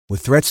With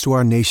threats to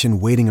our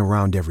nation waiting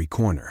around every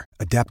corner,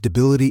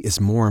 adaptability is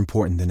more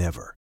important than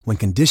ever. When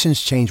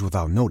conditions change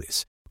without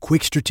notice,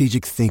 quick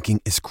strategic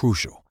thinking is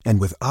crucial.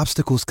 And with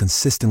obstacles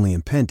consistently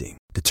impending,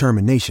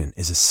 determination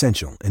is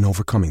essential in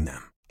overcoming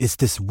them. It's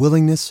this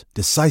willingness,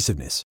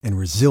 decisiveness, and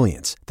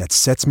resilience that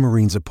sets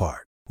Marines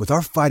apart. With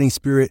our fighting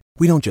spirit,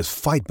 we don't just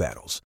fight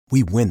battles,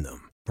 we win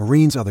them.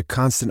 Marines are the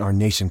constant our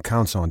nation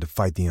counts on to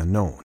fight the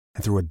unknown.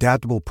 And through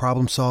adaptable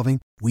problem solving,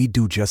 we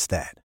do just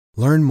that.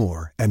 Learn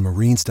more at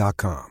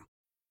marines.com.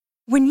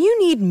 When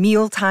you need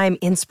mealtime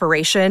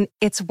inspiration,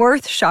 it's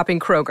worth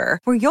shopping Kroger,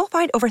 where you'll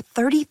find over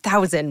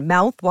 30,000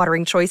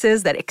 mouth-watering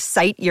choices that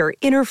excite your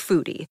inner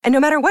foodie. And no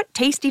matter what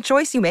tasty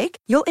choice you make,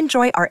 you'll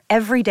enjoy our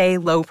everyday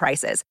low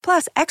prices,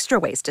 plus extra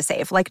ways to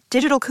save, like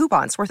digital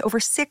coupons worth over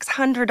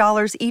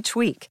 $600 each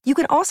week. You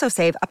can also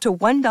save up to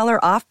 $1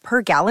 off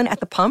per gallon at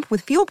the pump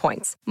with fuel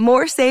points.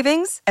 More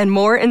savings and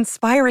more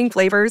inspiring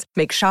flavors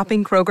make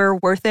shopping Kroger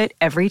worth it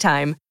every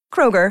time.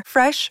 Kroger,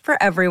 fresh for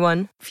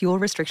everyone. Fuel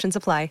restrictions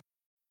apply.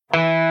 Hey,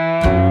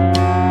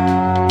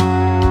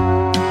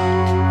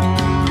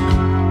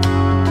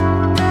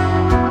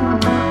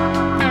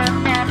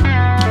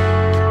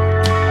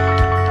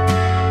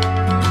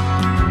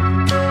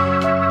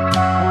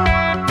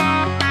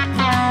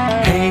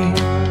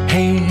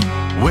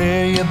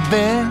 where you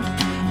been?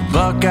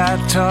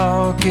 Buckeye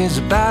Talk is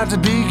about to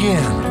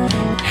begin.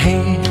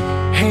 Hey,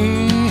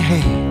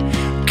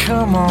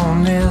 come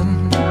on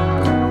in.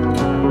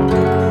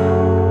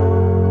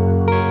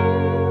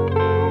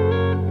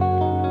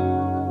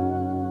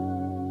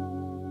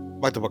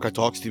 Back to Buckeye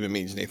Talk, Stephen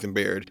Means, Nathan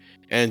Baird,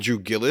 and Drew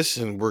Gillis,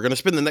 and we're going to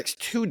spend the next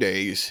 2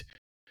 days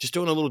just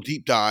doing a little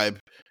deep dive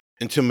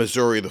into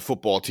Missouri, the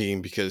football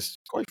team, because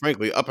quite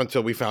frankly, up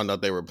until we found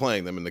out they were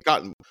playing them in the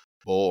Cotton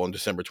Bowl on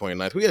December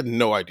 29th, we had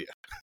no idea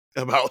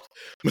about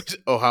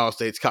Ohio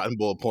State's Cotton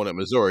Bowl opponent,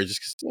 Missouri,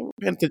 just because we we're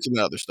paying attention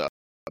to other stuff.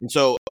 And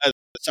so as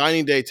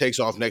signing day takes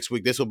off next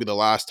week, this will be the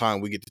last time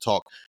we get to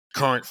talk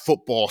current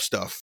football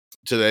stuff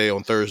today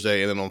on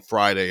Thursday and then on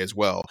Friday as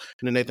well.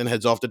 And then Nathan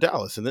heads off to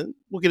Dallas, and then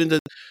we'll get into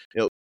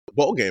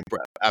bowl game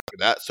prep after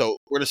that. So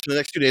we're going to spend the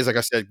next 2 days, like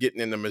I said,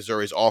 getting into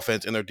Missouri's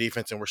offense and their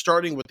defense, and we're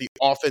starting with the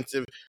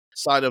offensive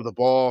side of the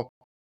ball.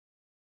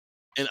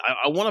 And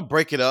I want to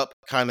break it up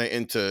kind of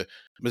into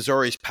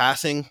Missouri's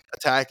passing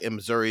attack and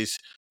Missouri's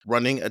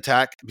running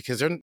attack, because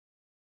they're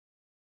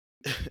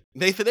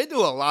Nathan, they do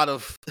a lot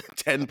of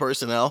 10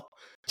 personnel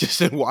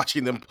just in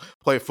watching them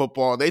play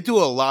football. They do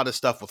a lot of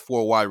stuff with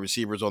 4 wide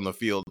receivers on the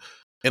field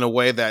in a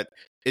way that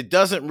it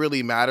doesn't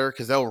really matter,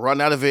 because they'll run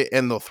out of it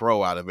and they'll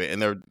throw out of it.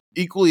 And they're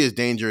equally as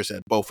dangerous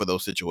at both of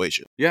those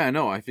situations. Yeah, I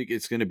know. I think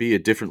it's going to be a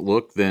different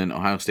look than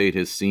Ohio State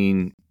has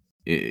seen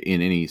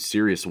in any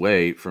serious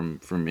way from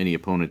any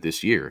opponent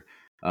this year.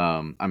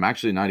 I'm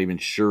actually not even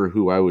sure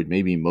who I would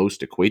maybe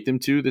most equate them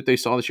to that they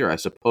saw this year. I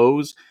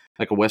suppose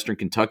like a Western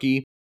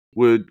Kentucky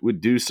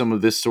would do some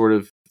of this sort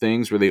of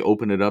things where they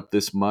open it up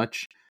this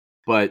much.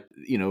 But,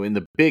 in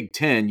the Big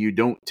Ten, you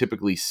don't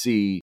typically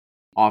see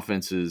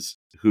offenses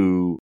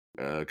who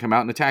come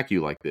out and attack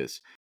you like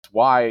this. That's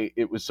why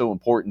it was so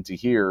important to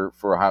hear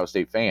for Ohio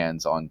State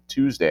fans on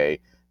Tuesday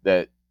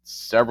that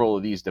several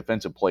of these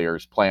defensive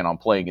players plan on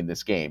playing in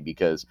this game,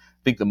 because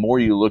I think the more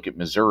you look at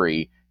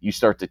Missouri, you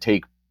start to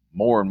take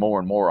more and more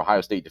and more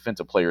Ohio State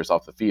defensive players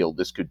off the field.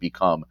 This could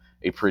become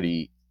a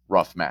pretty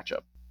rough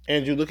matchup.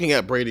 And you're looking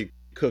at Brady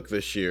Cook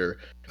this year,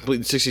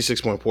 completing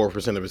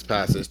 66.4% of his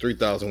passes,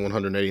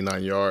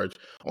 3,189 yards,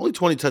 only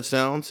 20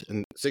 touchdowns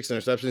and 6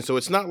 interceptions. So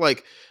it's not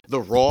like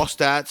the raw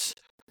stats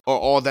are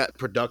all that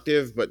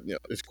productive, but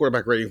his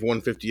quarterback rating of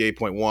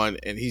 158.1,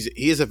 and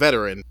he is a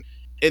veteran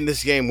in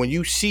this game. When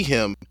you see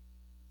him,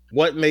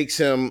 what makes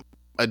him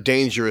a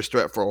dangerous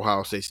threat for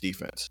Ohio State's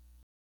defense?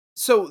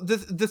 So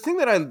the thing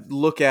that I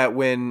look at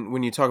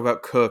when you talk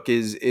about Cook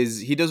is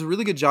he does a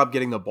really good job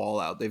getting the ball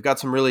out. They've got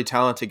some really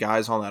talented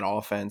guys on that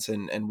offense,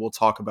 and we'll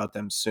talk about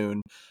them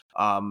soon.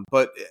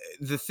 But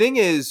the thing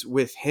is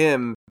with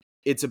him,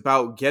 it's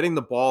about getting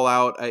the ball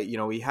out.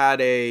 He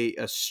had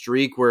a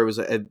streak where it was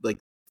like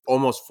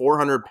almost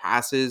 400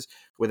 passes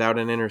without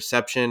an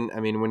interception.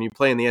 I mean, when you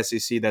play in the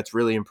SEC, that's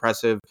really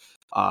impressive,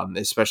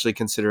 especially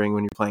considering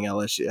when you're playing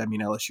LSU. I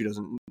mean, LSU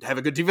doesn't have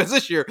a good defense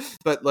this year,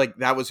 but like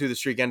that was who the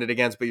streak ended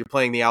against. But you're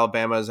playing the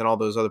Alabamas and all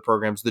those other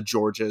programs, the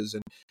Georgias,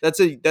 and that's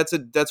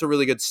a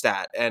really good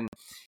stat. And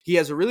he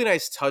has a really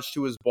nice touch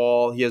to his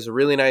ball. He has a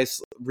really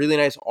nice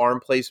arm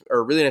place,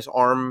 or really nice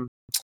arm.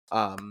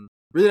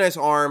 Really nice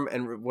arm,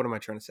 and what am I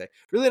trying to say?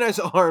 Really nice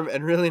arm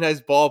and really nice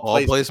ball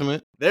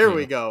placement. There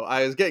we go.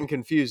 I was getting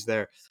confused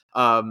there.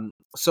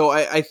 So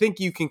I think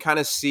you can kind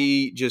of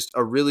see just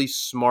a really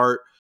smart,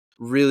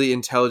 really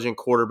intelligent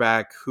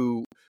quarterback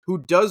who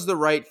does the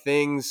right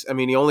things. I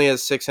mean, he only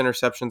has 6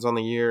 interceptions on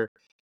the year.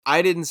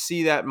 I didn't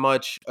see that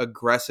much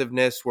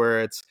aggressiveness where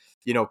it's,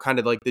 kind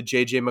of like the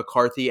JJ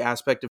McCarthy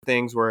aspect of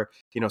things where,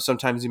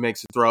 sometimes he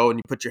makes a throw and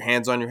you put your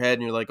hands on your head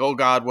and you're like, oh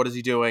God, what is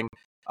he doing?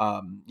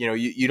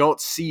 You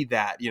don't see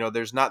that,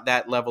 there's not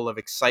that level of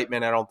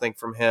excitement, I don't think,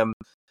 from him.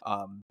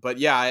 But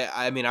yeah,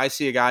 I mean, I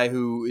see a guy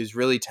who is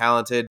really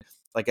talented.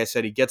 Like I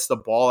said, he gets the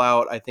ball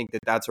out. I think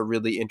that that's a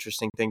really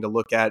interesting thing to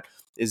look at,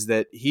 is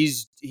that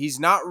he's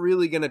not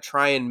really going to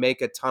try and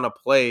make a ton of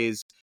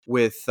plays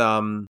with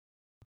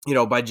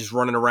by just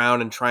running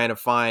around and trying to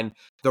find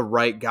the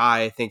right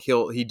guy. I think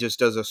he just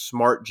does a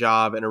smart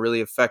job and a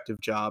really effective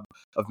job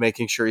of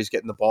making sure he's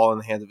getting the ball in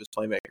the hands of his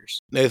playmakers.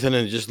 Nathan,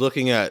 and just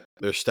looking at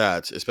their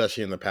stats,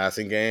 especially in the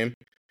passing game,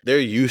 their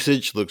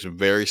usage looks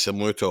very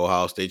similar to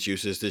Ohio State's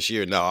usage this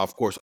year. Now, of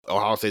course,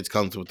 Ohio State's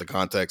comes with the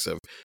context of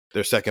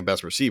their second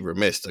best receiver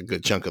missed a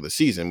good chunk of the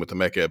season with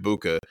Emeka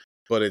Egbuka,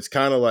 but it's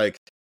kind of like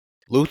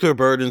Luther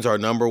Burden's our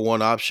number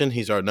one option.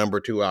 He's our number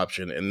two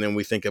option. And then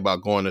we think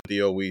about going to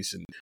Theo Weiss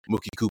and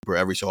Mookie Cooper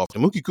every so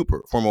often. Mookie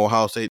Cooper, former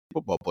Ohio State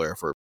football player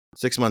for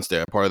 6 months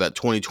there, part of that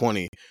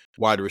 2020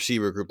 wide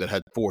receiver group that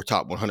had 4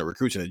 top 100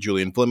 recruits in it.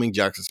 Julian Fleming,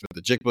 Jackson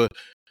Smith-Njigba,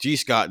 G.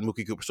 Scott, and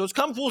Mookie Cooper. So it's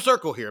come full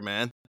circle here,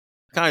 man.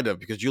 Kind of,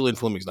 because Julian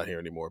Fleming's not here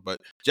anymore. But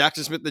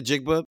Jackson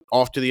Smith-Njigba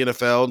off to the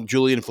NFL.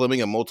 Julian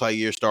Fleming, a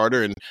multi-year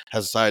starter, and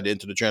has decided to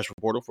enter the transfer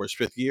portal for his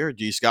 5th year.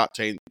 G. Scott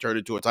turned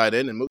into a tight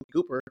end, and Mookie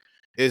Cooper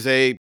has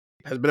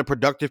been a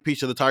productive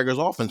piece of the Tigers'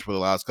 offense for the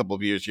last couple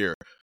of years here.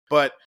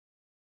 But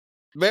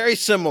very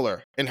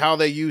similar in how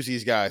they use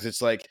these guys.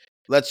 It's like,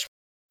 let's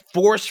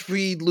force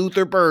feed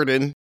Luther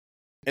Burden,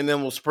 and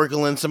then we'll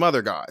sprinkle in some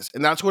other guys.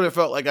 And that's what it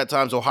felt like at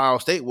times Ohio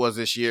State was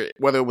this year,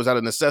 whether it was out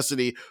of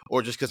necessity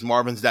or just because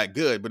Marvin's that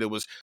good. But it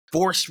was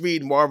force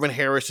feed Marvin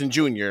Harrison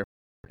Jr.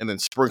 and then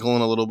sprinkle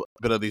in a little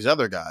bit of these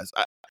other guys.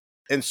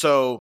 And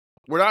so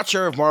we're not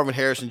sure if Marvin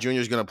Harrison Jr.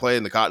 is going to play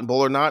in the Cotton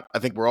Bowl or not. I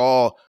think we're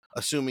all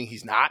assuming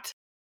he's not.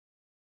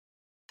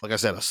 Like I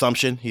said,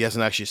 assumption. He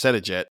hasn't actually said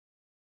it yet.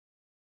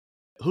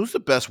 Who's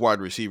the best wide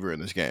receiver in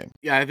this game?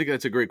 Yeah, I think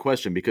that's a great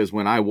question, because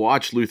when I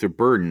watch Luther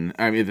Burden,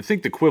 I mean, I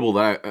think the quibble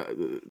that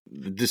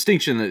the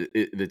distinction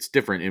that's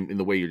different in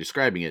the way you're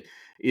describing it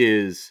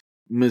is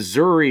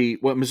Missouri.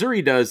 What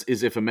Missouri does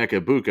is if Emeka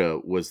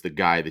Egbuka was the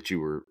guy that you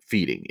were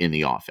feeding in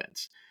the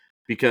offense,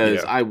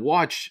 because I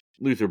watch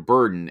Luther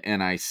Burden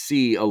and I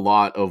see a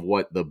lot of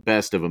what the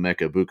best of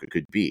Emeka Egbuka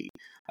could be.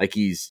 Like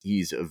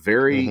he's a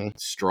very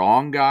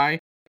strong guy,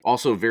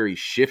 also a very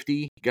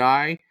shifty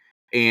guy.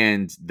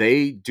 And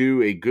they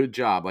do a good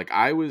job. Like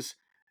I was,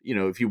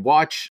 if you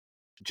watch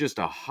just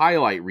a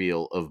highlight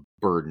reel of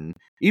Burden,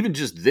 even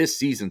just this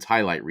season's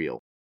highlight reel,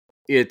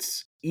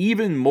 it's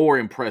even more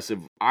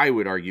impressive, I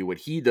would argue, what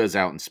he does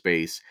out in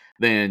space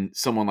than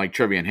someone like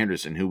Trevion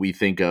Henderson, who we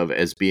think of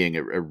as being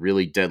a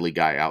really deadly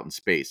guy out in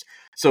space.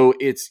 So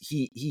it's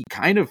he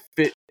kind of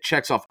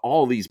checks off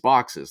all these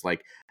boxes.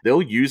 Like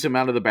they'll use him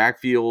out of the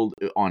backfield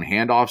on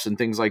handoffs and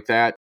things like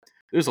that.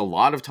 There's a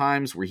lot of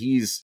times where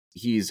he's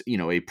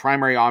a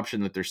primary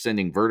option that they're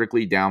sending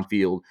vertically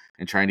downfield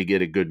and trying to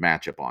get a good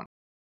matchup on.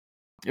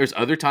 There's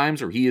other times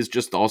where he is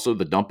just also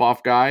the dump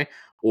off guy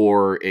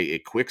or a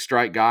quick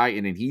strike guy,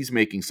 and then he's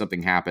making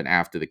something happen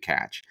after the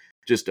catch.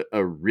 Just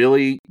a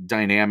really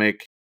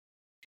dynamic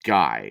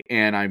guy.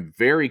 And I'm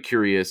very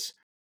curious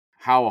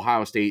how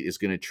Ohio State is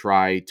going to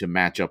try to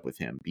match up with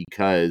him,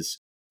 because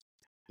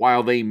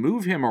while they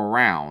move him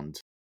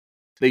around,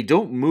 they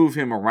don't move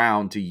him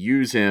around to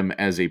use him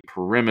as a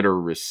perimeter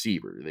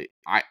receiver.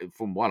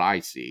 From what I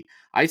see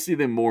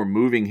them more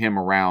moving him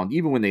around.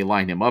 Even when they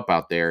line him up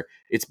out there,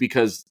 it's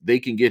because they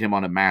can get him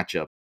on a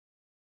matchup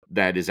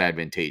that is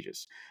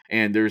advantageous.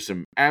 And there's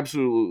some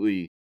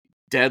absolutely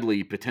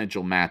deadly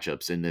potential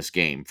matchups in this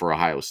game for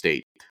Ohio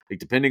State. Like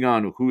depending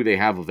on who they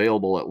have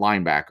available at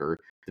linebacker,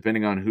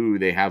 depending on who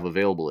they have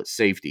available at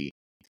safety,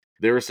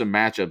 there are some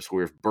matchups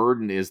where if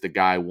Burden is the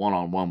guy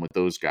one-on-one with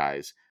those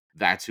guys,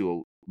 that's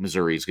who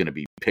Missouri is going to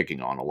be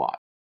picking on a lot.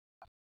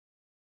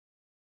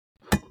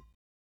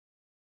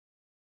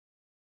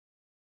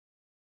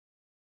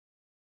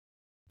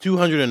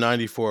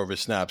 $294 of his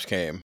snaps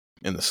came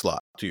in the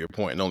slot, to your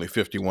point, and only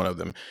 51 of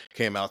them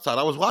came outside.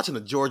 I was watching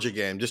the Georgia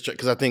game just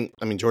because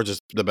Georgia's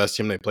the best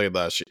team they played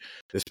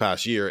this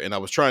past year, and I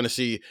was trying to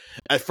see.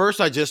 At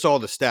first, I just saw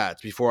the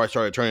stats before I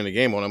started turning the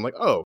game on. I'm like,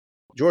 oh,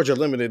 Georgia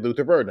limited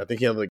Luther Burden. I think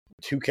he had like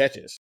 2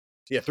 catches.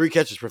 Yeah, 3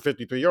 catches for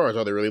 53 yards.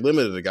 They really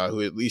limited a guy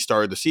who at least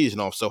started the season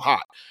off so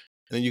hot.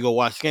 And then you go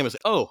watch the game and say,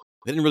 oh,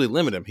 they didn't really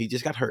limit him. He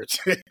just got hurt.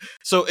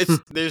 So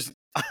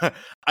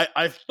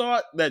I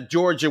thought that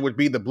Georgia would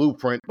be the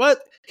blueprint, but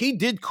he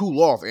did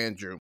cool off,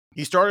 Andrew.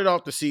 He started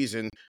off the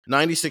season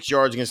 96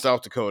 yards against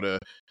South Dakota,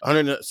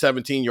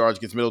 117 yards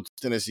against Middle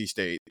Tennessee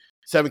State,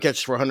 7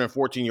 catches for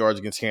 114 yards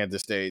against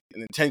Kansas State,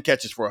 and then 10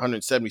 catches for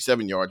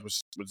 177 yards, which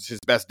was his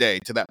best day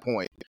to that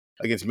point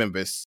against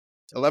Memphis.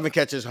 11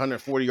 catches,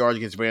 140 yards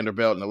against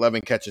Vanderbilt, and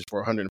 11 catches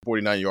for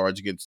 149 yards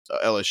against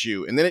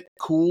LSU. And then it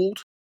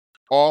cooled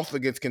off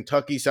against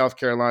Kentucky, South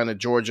Carolina,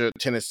 Georgia,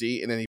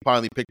 Tennessee, and then he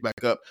finally picked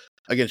back up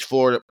against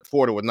Florida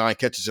with 9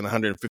 catches and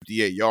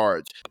 158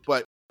 yards.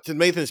 But to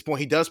Nathan's point,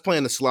 he does play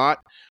in the slot,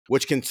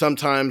 which can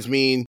sometimes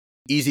mean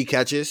easy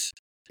catches,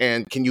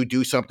 and can you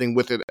do something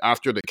with it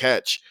after the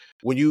catch?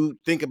 When you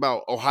think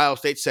about Ohio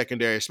State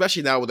secondary,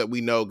 especially now that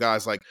we know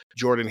guys like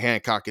Jordan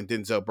Hancock and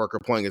Denzel Burke are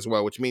playing as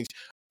well, which means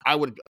I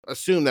would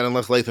assume that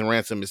unless Lathan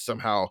Ransom is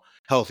somehow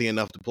healthy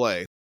enough to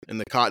play, in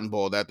the Cotton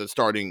Bowl that the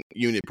starting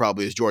unit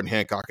probably is Jordan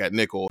Hancock at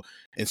nickel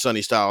and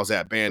Sonny Styles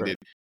at bandit.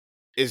 Right.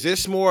 Is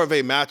this more of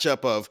a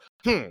matchup of,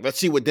 let's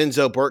see what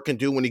Denzel Burke can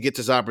do when he gets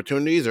his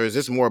opportunities, or is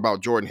this more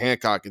about Jordan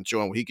Hancock and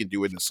showing what he can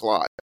do in the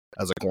slot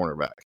as a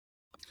cornerback?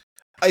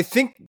 I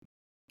think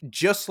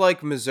just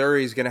like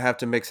Missouri is going to have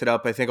to mix it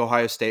up, I think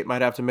Ohio State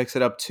might have to mix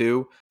it up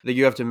too. I think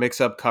you have to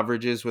mix up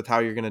coverages with how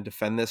you're going to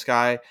defend this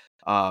guy.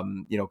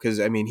 Because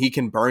I mean, he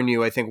can burn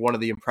you. I think one of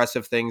the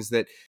impressive things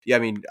that,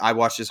 I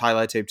watched his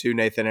highlight tape too,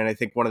 Nathan, and I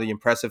think one of the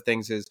impressive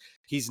things is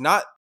he's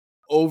not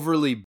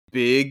overly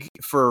big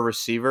for a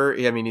receiver.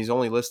 I mean, he's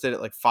only listed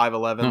at like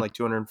 5'11", like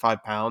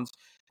 205 pounds.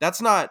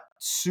 That's not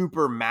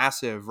super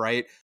massive,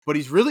 right? But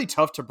he's really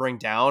tough to bring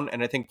down.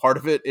 And I think part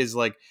of it is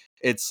like,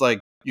 it's like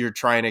you're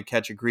trying to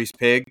catch a grease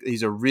pig.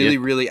 He's a really,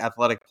 really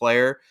athletic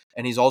player.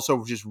 And he's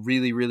also just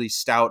really, really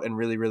stout and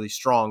really, really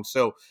strong.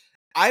 So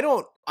I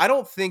don't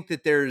think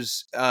that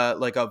there's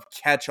like a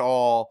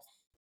catch-all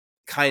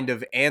kind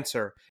of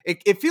answer.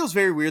 It feels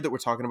very weird that we're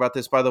talking about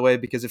this, by the way,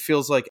 because it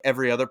feels like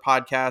every other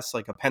podcast,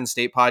 like a Penn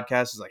State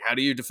podcast, is like, how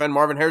do you defend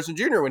Marvin Harrison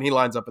Jr. when he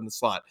lines up in the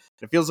slot?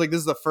 It feels like this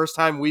is the first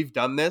time we've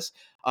done this.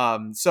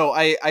 So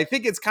I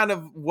think it's kind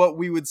of what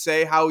we would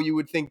say, how you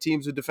would think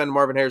teams would defend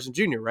Marvin Harrison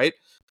Jr., right?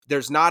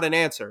 There's not an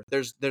answer.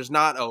 There's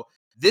not,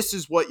 this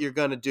is what you're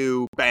going to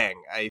do, bang.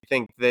 I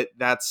think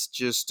that's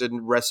just a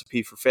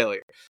recipe for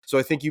failure. So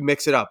I think you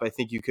mix it up. I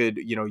think you could,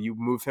 you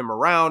move him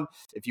around.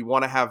 If you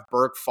want to have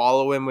Burke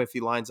follow him if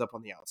he lines up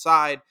on the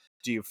outside,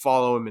 do you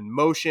follow him in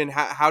motion?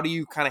 How do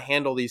you kind of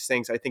handle these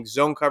things? I think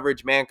zone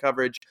coverage, man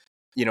coverage,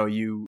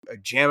 you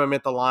jam him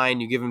at the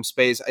line, you give him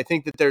space. I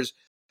think that there's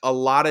a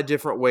lot of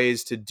different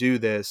ways to do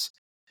this.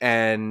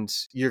 And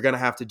you're going to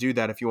have to do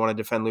that if you want to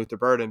defend Luther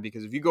Burden,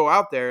 because if you go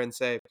out there and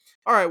say,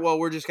 all right, well,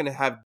 we're just going to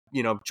have,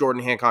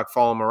 Jordan Hancock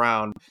follow him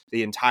around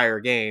the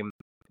entire game,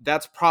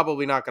 that's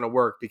probably not going to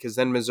work, because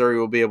then Missouri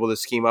will be able to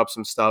scheme up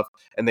some stuff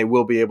and they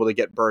will be able to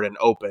get Burden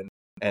open.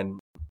 And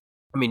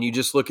I mean, you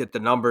just look at the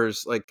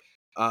numbers, like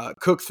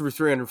Cook threw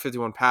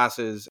 351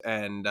 passes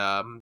and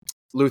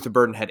Luther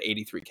Burden had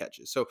 83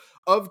 catches. So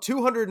of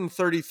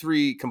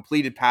 233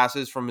 completed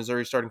passes from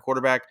Missouri starting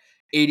quarterback,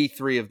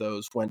 83 of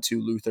those went to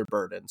Luther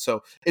Burden.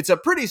 So it's a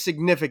pretty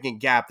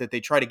significant gap that they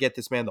try to get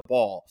this man the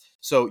ball.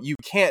 So you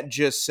can't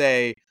just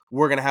say,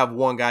 we're going to have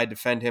one guy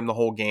defend him the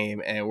whole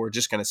game and we're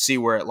just going to see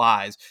where it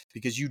lies,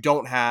 because you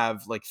don't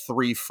have like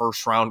 3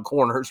 first-round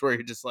corners where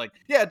you're just like,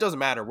 yeah, it doesn't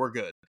matter, we're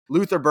good.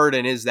 Luther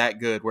Burden is that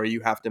good where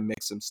you have to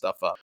mix some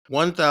stuff up.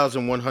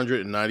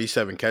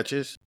 1,197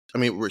 catches. I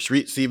mean,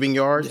 receiving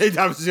yards.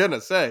 I was going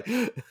to say.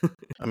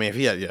 I mean, if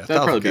he had, that'd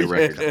probably be a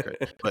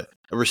record. But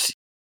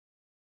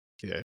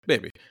yeah,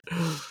 maybe.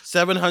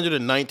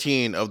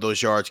 719 of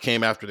those yards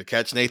came after the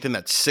catch, Nathan.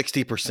 That's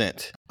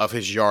 60% of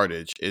his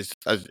yardage is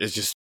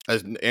just,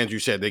 as Andrew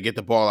said, they get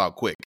the ball out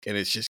quick, and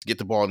it's just get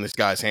the ball in this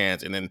guy's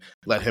hands and then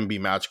let him be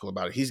magical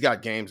about it. He's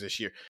got games this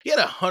year. He had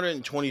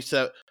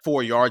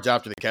 124 yards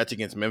after the catch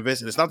against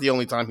Memphis, and it's not the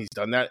only time he's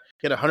done that.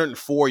 He had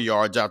 104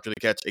 yards after the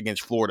catch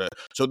against Florida.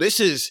 So this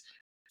is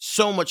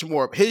so much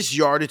more. His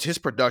yardage, his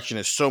production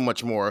is so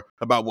much more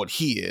about what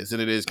he is than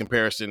it is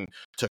comparison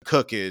to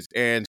Cook is.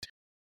 And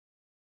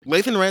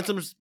Lathan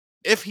Ransom's,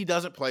 if he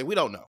doesn't play, we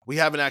don't know. We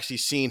haven't actually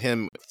seen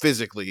him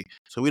physically,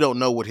 so we don't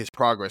know what his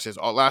progress is.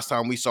 Last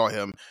time we saw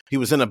him, he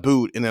was in a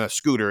boot and then a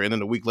scooter, and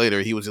then a week later,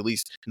 he was at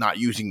least not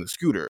using the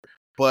scooter.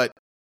 But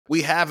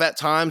we have at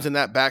times in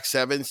that back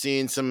seven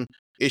seen some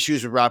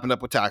issues with wrapping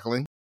up with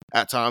tackling.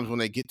 At times when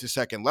they get to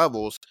second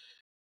levels,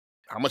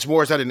 how much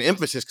more is that an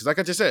emphasis? Because like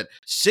I just said,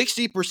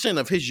 60%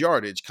 of his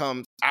yardage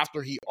comes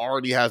after he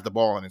already has the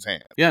ball in his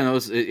hand. Yeah, no,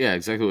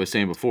 exactly what I was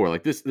saying before.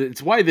 Like this,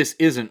 it's why this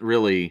isn't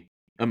really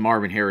a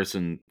Marvin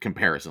Harrison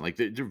comparison. Like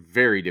they're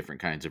very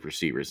different kinds of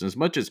receivers. And as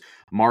much as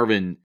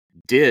Marvin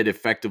did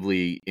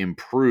effectively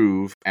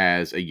improve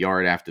as a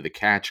yard after the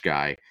catch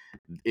guy,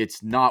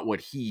 it's not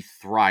what he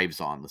thrives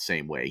on the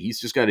same way. He's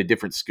just got a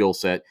different skill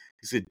set.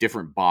 He's a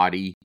different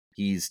body.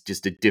 He's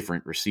just a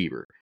different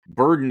receiver.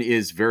 Burden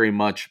is very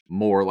much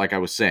more, like I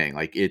was saying,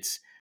 like it's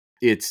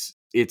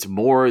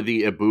more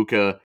the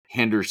Ibuka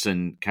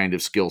Henderson kind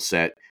of skill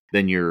set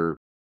than your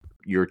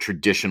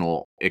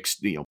traditional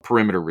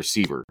perimeter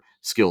receiver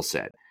skill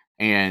set.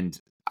 And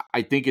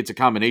I think it's a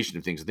combination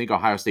of things. I think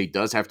Ohio State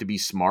does have to be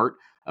smart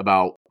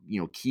about,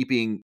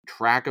 keeping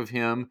track of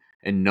him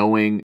and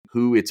knowing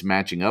who it's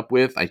matching up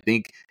with. I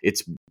think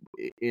it's,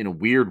 in a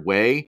weird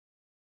way,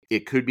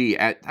 it could be,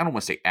 I don't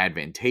want to say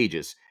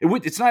advantageous.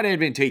 It's not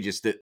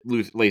advantageous that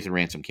Lathan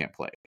Ransom can't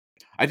play.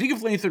 I think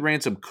if Lathan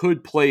Ransom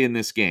could play in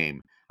this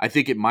game, I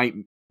think it might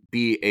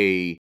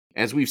be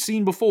as we've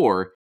seen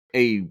before,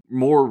 a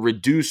more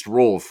reduced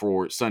role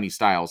for Sonny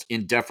Styles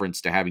in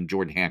deference to having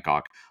Jordan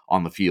Hancock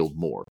on the field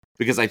more.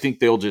 Because I think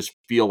they'll just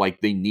feel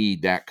like they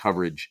need that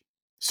coverage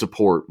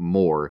support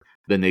more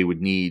than they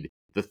would need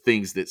the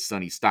things that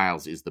Sonny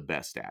Styles is the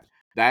best at.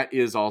 That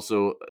is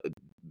also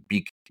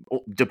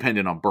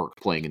dependent on Burke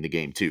playing in the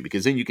game too,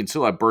 because then you can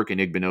still have Burke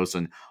and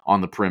Igbinosun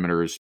on the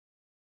perimeters.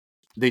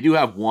 They do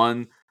have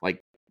one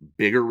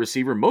bigger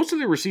receiver. Most of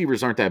the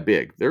receivers aren't that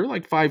big. They're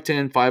like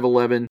 5'10",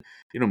 5'11".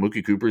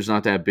 Mookie Cooper's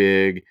not that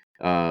big.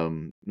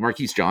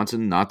 Marquise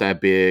Johnson, not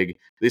that big.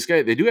 This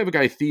guy, they do have a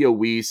guy, Theo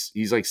Weiss.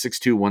 He's like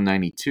 6'2",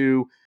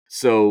 192.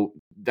 So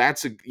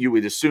you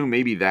would assume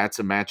maybe that's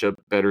a matchup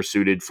better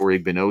suited for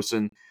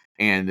Igbinosun,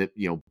 and that,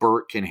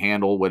 Burt can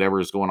handle whatever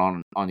is going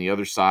on the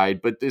other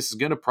side. But this is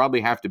going to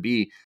probably have to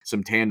be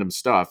some tandem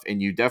stuff,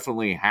 and you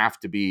definitely have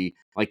to be,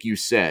 like you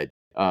said,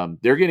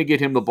 they're going to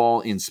get him the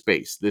ball in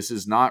space. This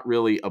is not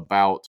really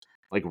about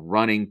like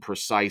running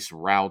precise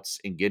routes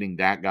and getting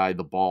that guy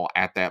the ball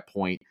at that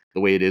point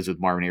the way it is with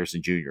Marvin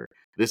Harrison Jr.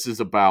 This is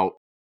about,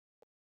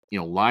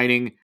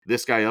 lining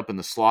this guy up in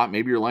the slot.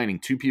 Maybe you're lining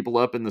two people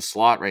up in the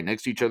slot right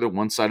next to each other,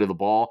 one side of the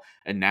ball.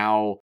 And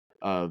now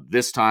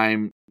this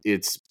time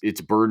it's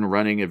Burden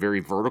running a very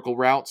vertical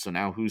route. So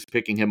now who's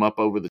picking him up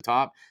over the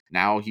top?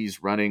 Now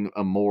he's running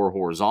a more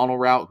horizontal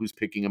route. Who's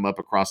picking him up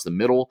across the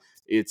middle?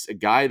 It's a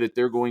guy that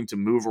they're going to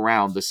move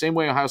around the same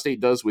way Ohio State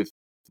does with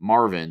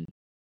Marvin,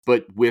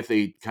 but with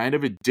a kind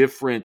of a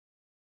different,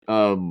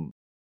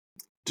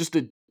 just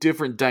a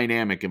different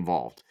dynamic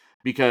involved,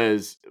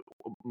 because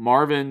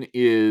Marvin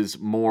is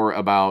more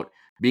about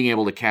being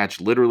able to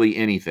catch literally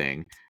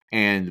anything,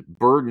 and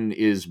Burden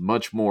is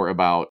much more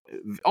about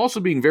also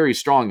being very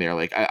strong there.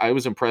 Like I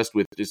was impressed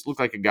with, just looked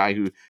like a guy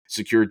who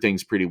secured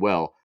things pretty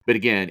well. But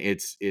again,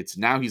 it's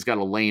now he's got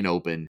a lane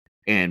open,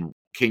 and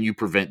can you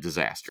prevent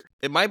disaster?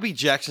 It might be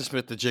Jackson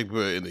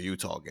Smith-Njigba in the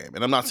Utah game.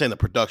 And I'm not saying the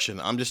production.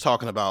 I'm just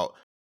talking about,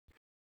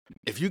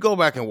 if you go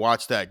back and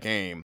watch that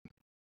game,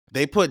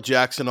 they put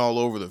Jackson all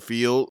over the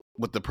field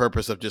with the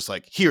purpose of just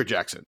like, here,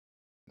 Jackson,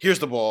 here's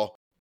the ball.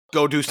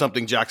 Go do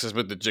something Jackson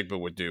Smith-Njigba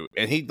would do.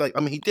 And he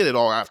did it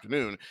all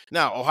afternoon.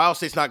 Now, Ohio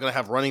State's not going to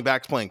have running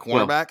backs playing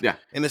cornerback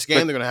in this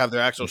game. They're going to have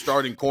their actual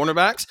starting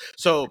cornerbacks.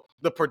 So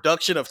the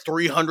production of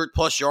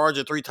 300-plus yards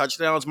and 3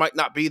 touchdowns might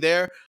not be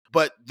there,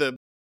 but the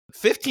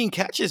 15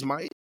 catches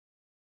might.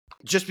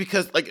 Just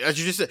because, like, as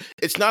you just said,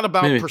 it's not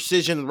about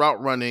precision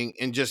route running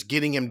and just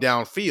getting him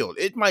downfield.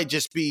 It might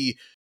just be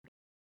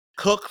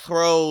Cook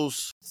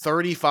throws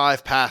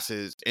 35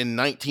 passes and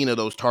 19 of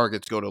those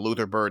targets go to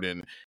Luther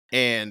Burden,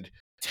 and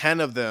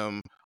 10 of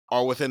them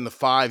are within the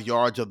 5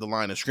 yards of the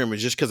line of scrimmage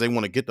just because they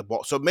want to get the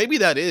ball. So maybe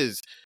that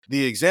is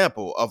the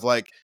example of,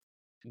 like,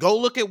 go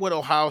look at what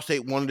Ohio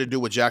State wanted to do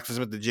with Jackson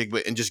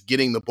Smith-Njigba and just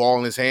getting the ball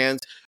in his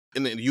hands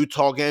in the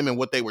Utah game and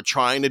what they were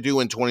trying to do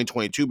in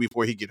 2022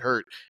 before he get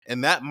hurt.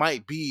 And that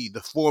might be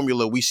the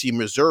formula we see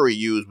Missouri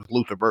use with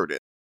Luther Burden.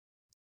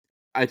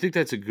 I think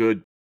that's a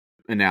good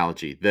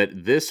analogy,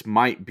 that this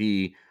might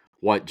be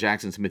what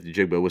Jackson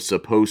Smith-Njigba was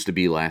supposed to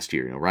be last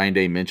year. Ryan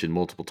Day mentioned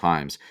multiple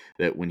times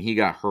that when he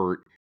got hurt,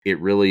 it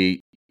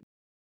really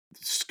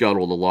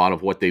scuttled a lot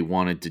of what they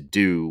wanted to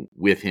do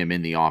with him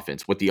in the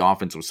offense, what the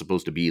offense was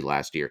supposed to be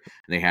last year,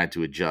 and they had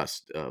to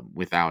adjust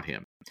without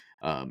him.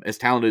 As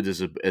talented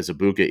as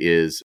Abuka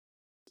is,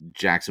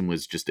 Jackson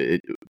was just a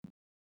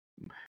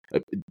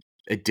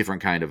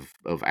different kind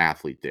of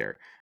athlete there.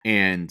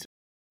 And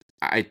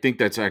I think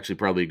that's actually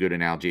probably a good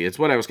analogy. It's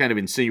what I was kind of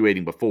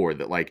insinuating before,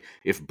 that like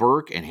if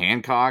Burke and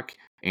Hancock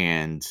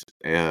and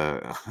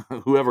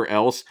whoever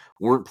else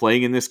weren't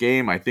playing in this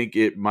game, I think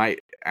it might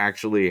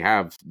actually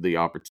have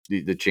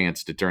the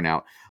chance to turn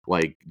out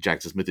like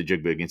Jackson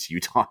Smith-Njigba against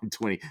Utah in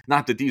 20.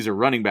 Not that these are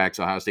running backs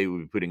Ohio State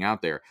would be putting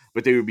out there,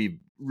 but they would be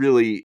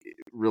really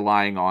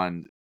relying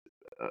on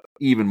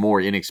even more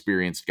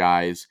inexperienced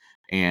guys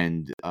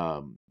and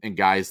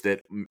guys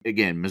that,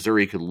 again,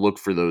 Missouri could look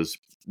for those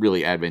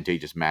really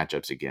advantageous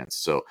matchups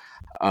against. So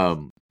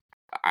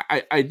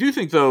I do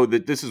think, though,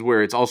 that this is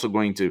where it's also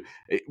going to,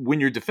 when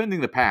you're defending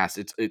the pass,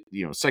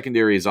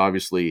 secondary is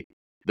obviously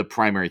the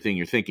primary thing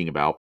you're thinking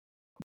about.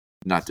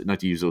 Not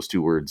to use those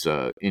two words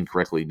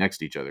incorrectly next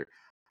to each other.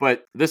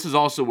 But this is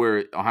also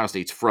where Ohio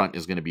State's front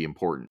is going to be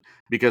important,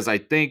 because I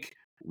think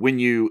when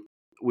you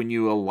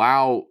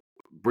allow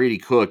Brady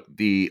Cook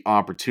the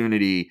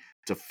opportunity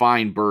to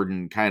find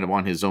Burden kind of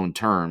on his own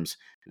terms,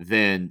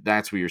 then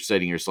that's where you're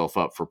setting yourself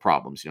up for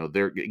problems.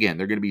 They're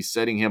going to be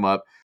setting him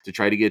up to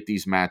try to get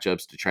these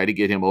matchups, to try to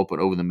get him open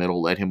over the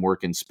middle, let him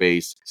work in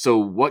space. So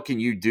what can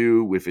you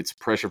do if it's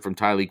pressure from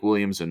Tyleik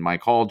Williams and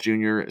Mike Hall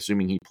Jr.,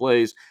 assuming he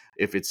plays?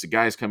 If it's the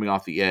guys coming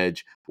off the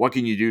edge, what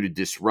can you do to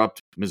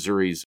disrupt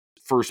Missouri's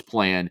first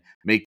plan,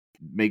 make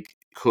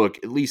Cook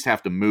at least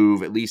have to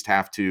move, at least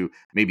have to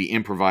maybe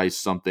improvise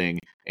something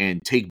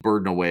and take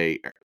Burden away,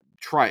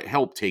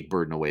 help take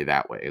Burden away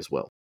that way as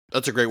well?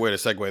 That's a great way to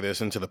segue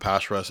this into the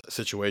pass rush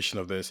situation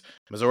of this.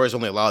 Missouri's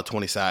only allowed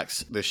 20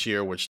 sacks this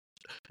year,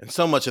 and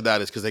so much of that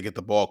is because they get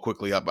the ball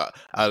quickly up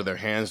out of their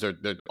hands.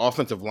 Their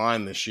offensive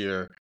line this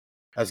year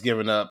has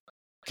given up.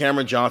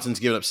 Cameron Johnson's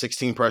given up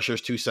 16 pressures,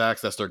 2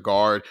 sacks. That's their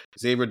guard.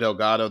 Xavier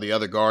Delgado, the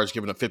other guard, has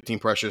given up 15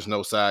 pressures,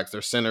 no sacks.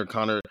 Their center,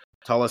 Connor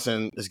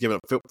Tullison, has given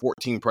up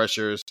 14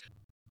 pressures.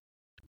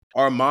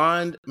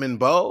 Armand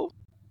Minbeau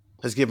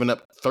has given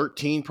up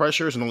 13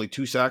 pressures and only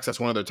 2 sacks. That's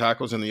one of their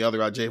tackles. And the other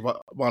guy,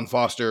 Javon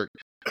Foster,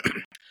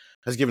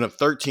 has given up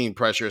 13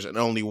 pressures and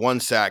only 1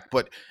 sack.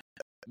 But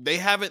they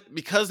haven't,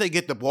 because they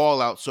get the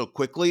ball out so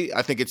quickly.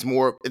 I think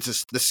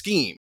the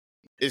scheme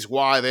is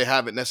why they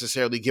haven't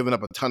necessarily given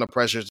up a ton of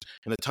pressures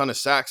and a ton of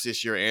sacks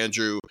this year.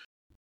 Andrew,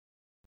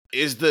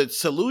 is the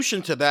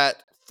solution to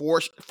that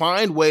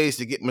find ways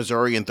to get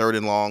Missouri in 3rd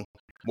and long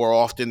more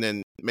often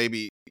than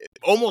maybe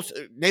almost.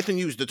 Nathan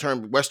used the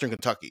term Western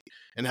Kentucky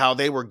and how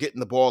they were getting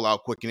the ball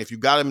out quick. And if you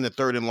got them in the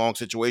 3rd and long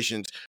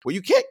situations where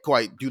you can't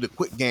quite do the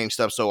quick game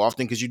stuff so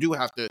often because you do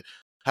have to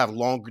have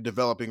longer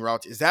developing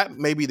routes, is that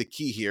maybe the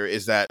key here?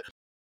 Is that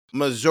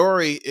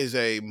Missouri is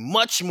a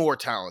much more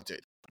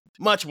talented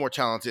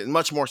and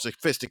much more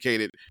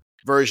sophisticated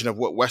version of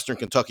what Western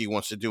Kentucky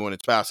wants to do in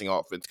its passing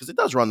offense, because it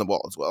does run the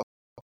ball as well.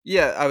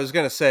 Yeah, I was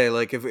gonna say,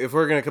 like, if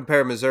we're gonna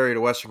compare Missouri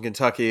to Western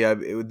Kentucky,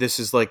 this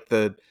is like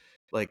the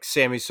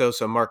Sammy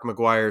Sosa, Mark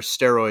McGuire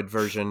steroid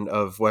version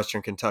of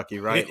Western Kentucky,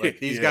 right? Like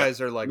these guys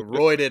are like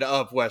roided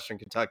up Western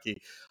Kentucky.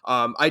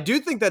 I do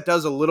think that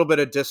does a little bit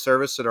of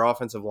disservice to their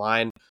offensive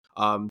line.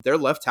 Their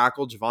left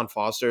tackle Javon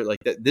Foster, like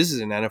this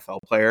is an NFL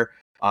player.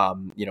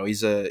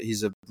 He's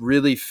a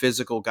really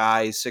physical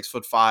guy. He's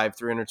 6'5",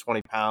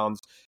 320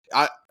 pounds.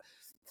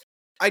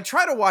 I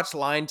try to watch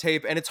line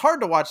tape, and it's hard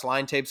to watch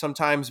line tape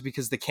sometimes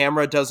because the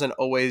camera doesn't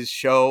always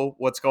show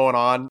what's going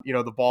on.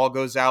 The ball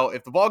goes out.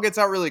 If the ball gets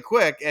out really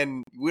quick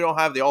and we don't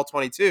have the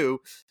all-22,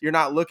 you're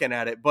not looking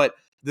at it. But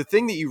the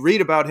thing that you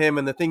read about him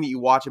and the thing that you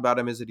watch about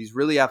him is that he's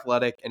really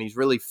athletic and he's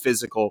really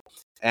physical.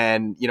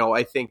 And,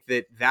 I think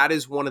that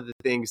is one of the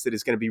things that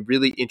is going to be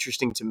really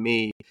interesting to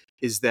me,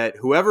 is that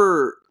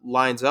whoever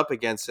lines up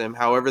against him,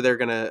 however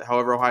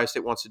Ohio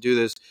State wants to do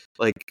this,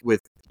 like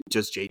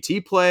does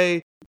JT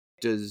play?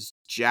 Does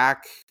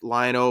Jack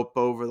line up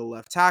over the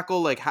left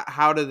tackle? Like,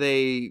 how do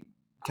they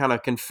kind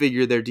of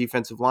configure their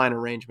defensive line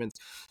arrangements?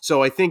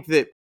 So I think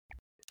that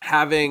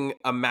having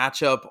a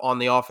matchup on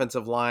the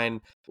offensive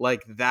line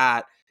like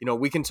that,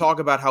 we can talk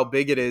about how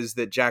big it is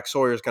that Jack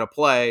Sawyer is going to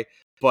play,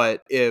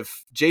 but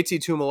if JT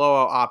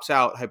Tuimoloau opts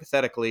out,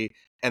 hypothetically,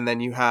 and then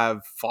you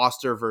have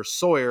Foster versus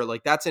Sawyer,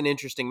 like that's an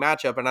interesting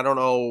matchup, and I don't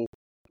know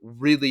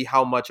really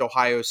how much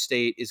Ohio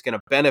State is going to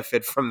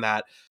benefit from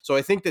that. So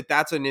I think that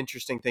that's an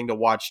interesting thing to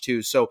watch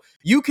too. So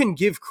you can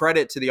give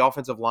credit to the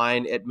offensive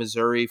line at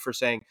Missouri for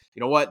saying, you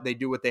know what, they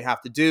do what they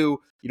have to do.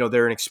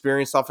 They're an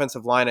experienced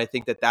offensive line. I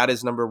think that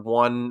is number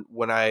one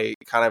when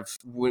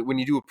when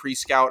you do a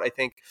pre-scout, I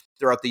think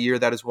throughout the year,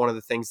 that is one of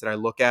the things that I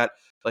look at.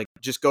 Like,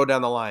 just go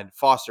down the line.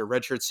 Foster,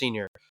 redshirt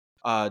senior.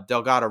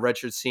 Delgado,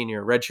 redshirt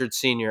senior,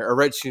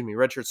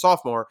 redshirt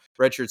sophomore,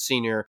 redshirt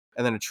senior,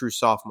 and then a true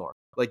sophomore.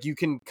 Like, you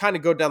can kind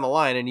of go down the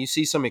line and you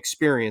see some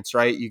experience,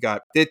 right? You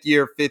got fifth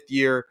year,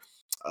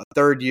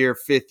 third year,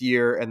 fifth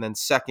year, and then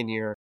second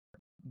year.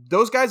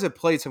 Those guys have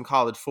played some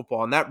college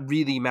football, and that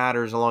really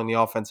matters along the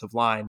offensive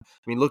line.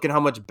 I mean, look at how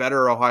much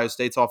better Ohio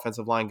State's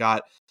offensive line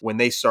got when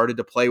they started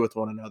to play with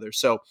one another.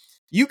 So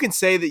you can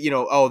say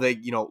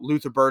that,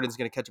 Luther Burden's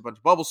going to catch a bunch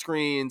of bubble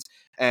screens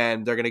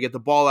and they're going to get the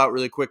ball out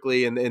really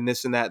quickly and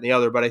this and that and the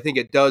other. But I think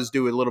it does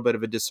do a little bit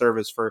of a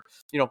disservice for,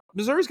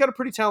 Missouri's got a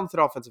pretty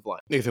talented offensive line.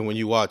 Nathan, when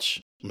you watch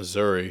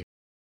Missouri,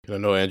 I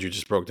know Andrew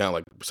just broke down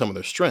like some of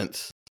their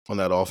strengths on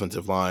that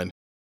offensive line.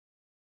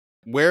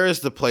 Where is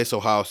the place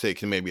Ohio State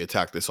can maybe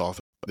attack this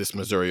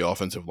Missouri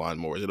offensive line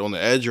more? Is it on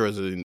the edge or is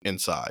it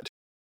inside?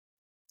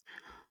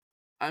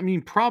 I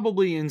mean,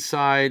 probably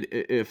inside,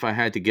 if I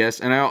had to guess.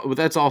 But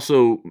that's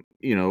also,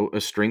 a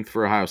strength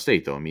for Ohio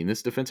State, though. I mean,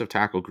 this defensive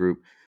tackle group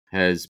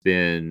has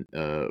been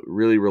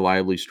really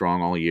reliably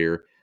strong all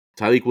year.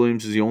 Tyleik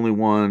Williams is the only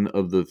one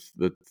of the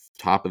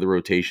top of the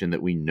rotation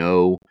that we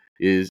know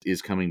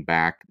is coming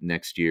back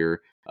next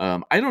year.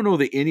 I don't know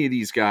that any of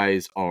these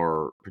guys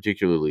are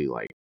particularly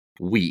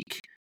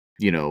weak.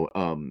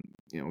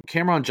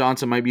 Cameron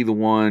Johnson might be the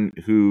one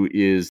who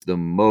is the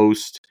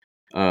most.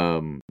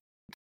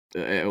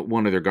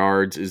 One of their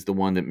guards is the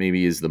one that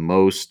maybe is the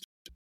most,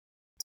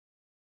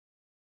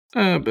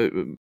 but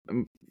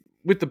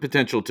with the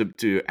potential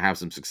to have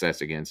some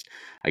success against,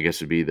 I guess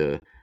would be the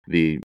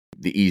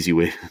easy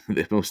way,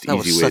 the most that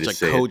easy way to say it. That was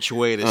such a coach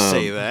way to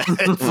say that.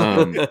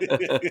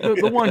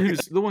 The one.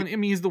 I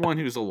mean, he's the one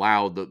who's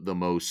allowed the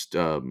most,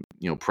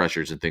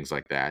 pressures and things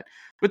like that.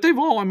 But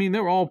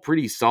they're all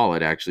pretty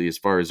solid actually as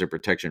far as their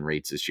protection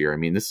rates this year. I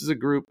mean, this is a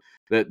group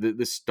that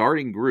the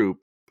starting group.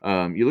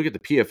 You look at the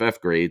PFF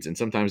grades, and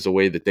sometimes the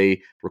way that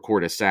they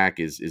record a sack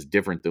is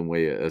different than the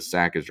way a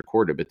sack is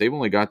recorded. But they've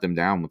only got them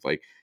down with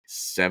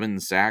 7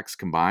 sacks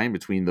combined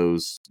between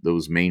those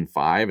main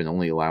 5, and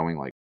only allowing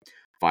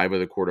 5 of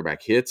the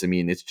quarterback hits. I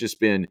mean, it's just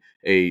been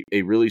a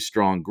really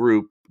strong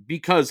group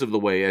because of the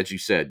way, as you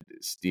said,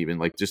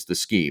 Stephen, just the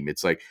scheme.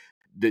 It's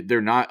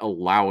they're not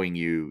allowing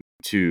you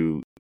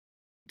to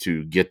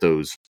get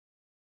those,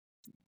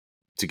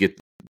 to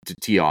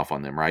tee off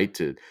on them, right?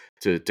 To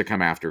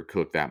come after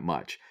Cook that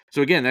much.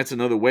 So again, that's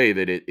another way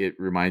that it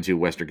reminds you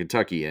of Western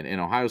Kentucky, and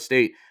Ohio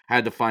State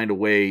had to find a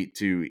way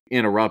to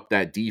interrupt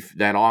that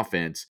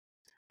offense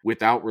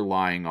without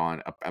relying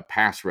on a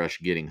pass rush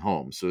getting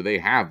home. So they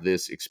have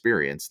this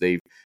experience.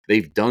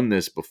 They've done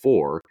this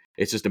before.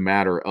 It's just a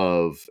matter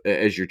of,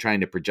 as you're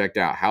trying to project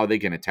out how they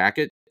can attack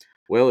it,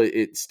 Well,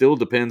 it still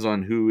depends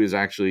on who is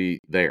actually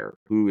there,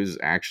 who is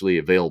actually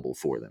available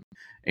for them.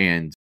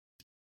 And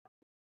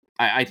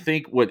I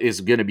think what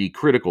is going to be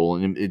critical,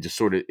 and it just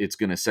sort of, it's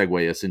going to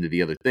segue us into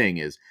the other thing,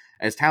 is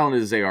as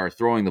talented as they are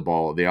throwing the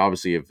ball, they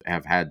obviously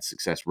have had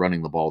success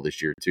running the ball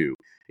this year too.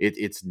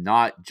 It's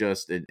not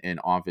just an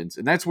offense,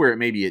 and that's where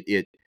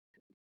it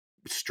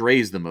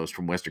strays the most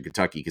from Western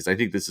Kentucky, because I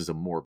think this is a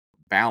more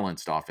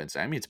balanced offense.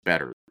 I mean, it's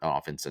better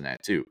offense than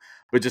that too,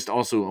 but just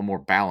also a more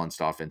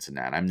balanced offense than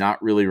that. I'm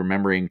not really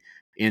remembering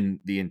in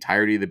the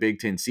entirety of the Big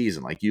Ten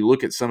season. Like, you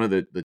look at some of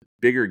the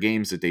bigger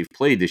games that they've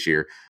played this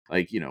year,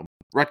 like,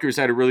 Rutgers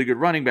had a really good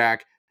running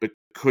back, but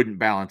couldn't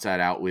balance that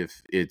out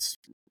with its,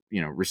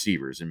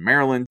 receivers. In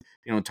Maryland,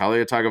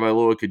 Talia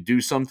Tagovailoa could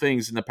do some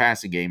things in the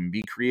passing game and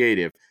be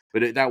creative,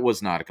 but that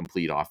was not a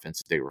complete offense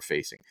that they were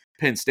facing.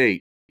 Penn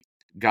State,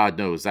 God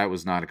knows that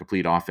was not a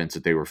complete offense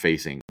that they were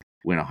facing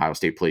when Ohio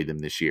State played them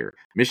this year.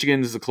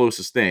 Michigan is the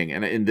closest thing.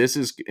 And this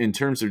is, in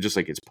terms of just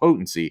like its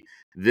potency,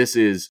 this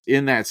is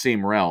in that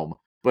same realm,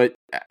 but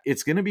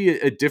it's going to be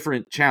a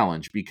different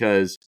challenge,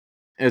 because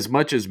as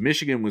much as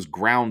Michigan was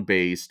ground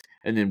based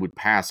and then would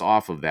pass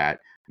off of that,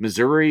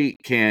 Missouri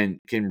can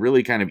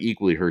really kind of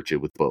equally hurt you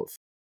with both.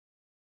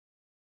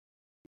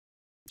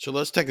 So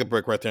let's take a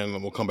break right there, and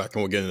then we'll come back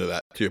and we'll get into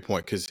that, to your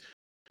point, because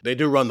they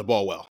do run the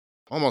ball well.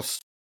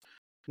 Almost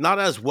not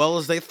as well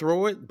as they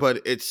throw it,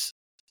 but it's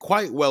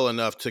quite well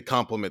enough to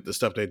complement the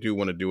stuff they do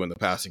want to do in the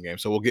passing game.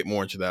 So we'll get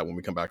more into that when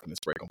we come back from this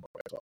break on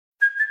Buckeye Talk.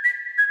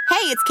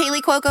 Hey, it's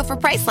Kaylee Cuoco for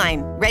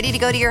Priceline. Ready to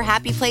go to your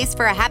happy place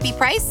for a happy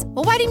price?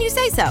 Well, why didn't you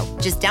say so?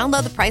 Just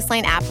download the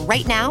Priceline app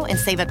right now and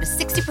save up to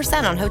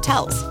 60% on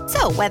hotels.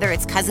 So whether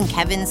it's Cousin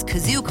Kevin's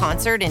Kazoo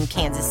Concert in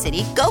Kansas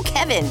City, go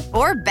Kevin,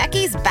 or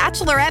Becky's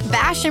Bachelorette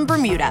Bash in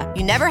Bermuda,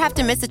 you never have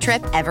to miss a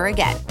trip ever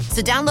again.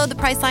 So download the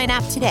Priceline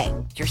app today.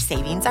 Your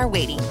savings are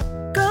waiting.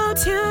 Go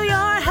to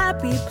your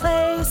happy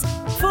place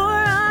for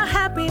a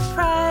happy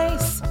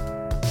price.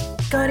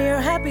 Go to your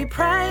happy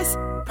price,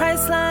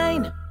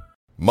 Priceline.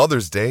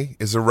 Mother's Day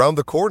is around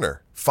the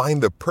corner.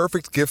 Find the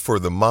perfect gift for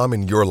the mom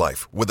in your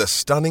life with a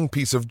stunning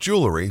piece of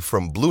jewelry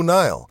from Blue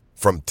Nile.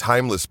 From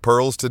timeless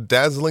pearls to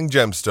dazzling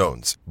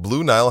gemstones,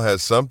 Blue Nile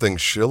has something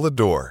she'll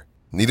adore.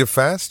 Need it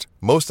fast?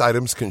 Most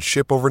items can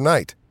ship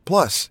overnight.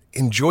 Plus,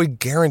 enjoy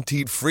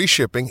guaranteed free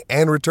shipping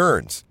and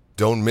returns.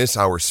 Don't miss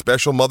our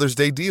special Mother's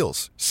Day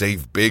deals.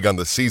 Save big on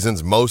the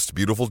season's most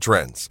beautiful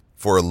trends.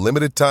 For a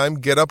limited time,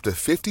 get up to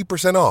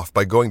 50% off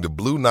by going to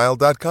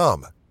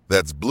BlueNile.com.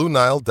 That's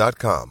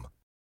BlueNile.com.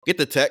 Get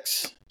the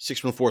text,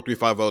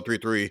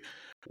 614-350-3315.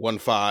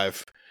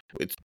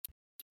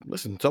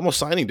 Listen, it's almost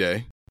signing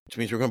day, which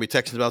means we're going to be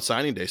texting about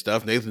signing day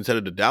stuff. Nathan's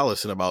headed to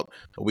Dallas in about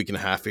a week and a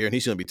half here, and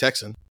he's going to be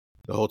texting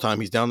the whole time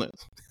he's down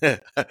there.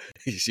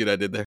 You see what I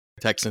did there?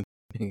 Texting.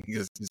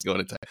 He's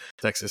going to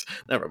Texas.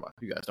 Never mind.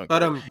 You guys don't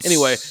get it.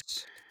 Anyway,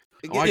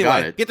 I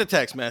got it. Get the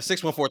text, man.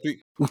 614-3.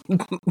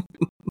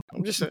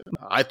 I'm just saying,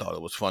 I thought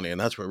it was funny,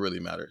 and that's what really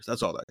matters.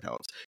 That's all that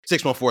counts.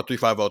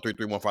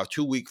 614-350-3315.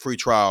 2-week free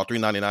trial,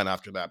 $3.99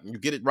 after that. You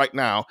get it right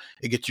now.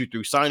 It gets you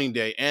through signing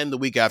day and the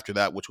week after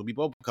that, which will be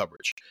bowl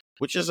coverage,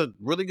 which is a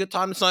really good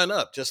time to sign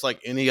up, just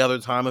like any other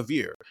time of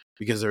year,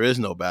 because there is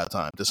no bad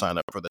time to sign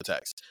up for the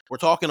text. We're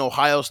talking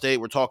Ohio State,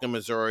 we're talking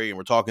Missouri, and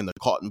we're talking the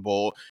Cotton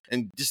Bowl,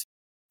 and just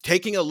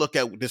taking a look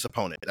at this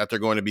opponent that they're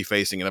going to be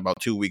facing in about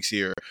 2 weeks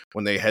here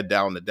when they head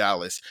down to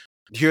Dallas.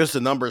 Here's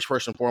the numbers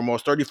first and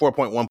foremost.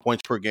 34.1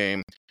 points per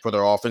game for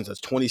their offense.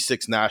 That's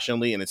 26th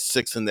nationally, and it's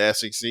 6th in the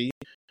SEC.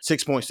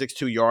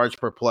 6.62 yards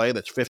per play.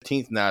 That's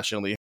 15th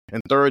nationally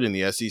and 3rd in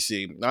the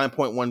SEC.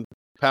 9.1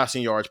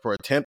 passing yards per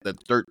attempt.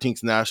 That's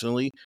 13th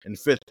nationally and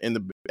 5th in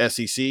the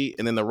SEC.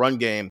 And in the run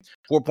game,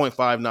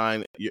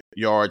 4.59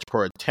 yards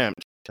per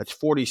attempt. That's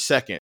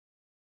 42nd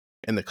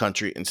in the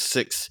country and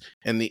 6th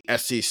in the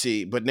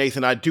SEC. But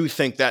Nathan, I do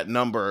think that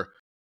number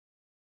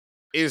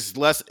is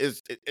less.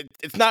 It's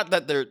not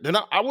that they're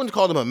not. I wouldn't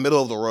call them a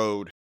middle of the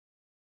road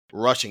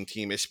rushing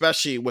team,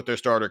 especially with their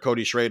starter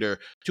Cody Schrader,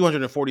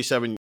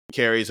 247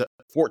 carries,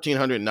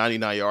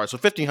 1,499 yards, so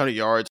 1,500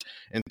 yards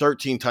and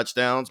 13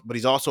 touchdowns. But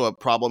he's also a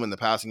problem in the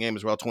passing game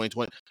as well.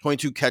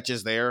 22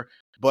 catches there.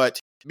 But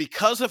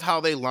because of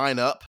how they line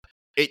up,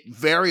 it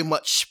very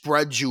much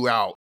spreads you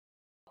out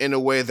in a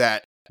way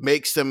that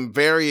makes them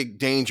very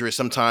dangerous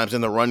sometimes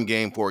in the run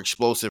game for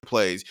explosive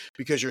plays,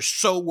 because you're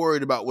so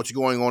worried about what's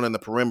going on in the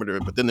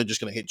perimeter, but then they're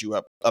just going to hit you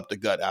up the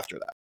gut after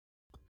that.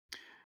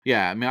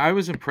 Yeah, I mean, I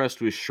was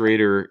impressed with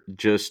Schrader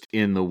just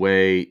in the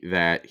way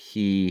that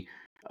he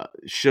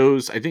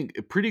shows, I think,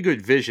 a pretty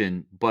good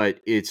vision, but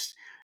it's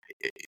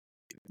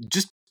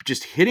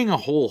just hitting a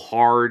hole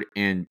hard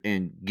and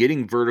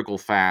getting vertical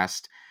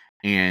fast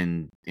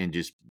and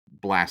just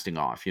blasting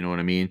off. You know what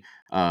I mean?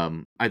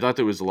 I thought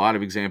there was a lot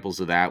of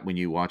examples of that when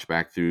you watch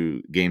back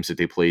through games that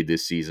they played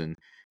this season.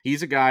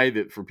 He's a guy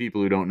that, for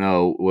people who don't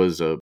know, was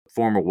a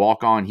former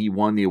walk-on. He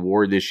won the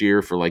award this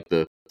year for like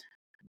the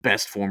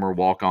best former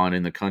walk-on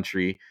in the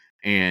country.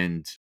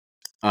 And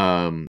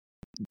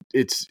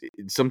it's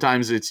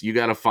sometimes you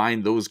got to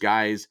find those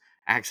guys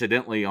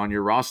accidentally on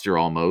your roster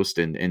almost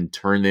and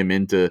turn them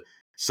into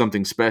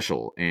something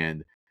special.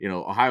 And,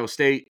 Ohio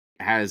State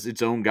has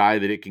its own guy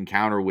that it can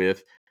counter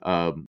with,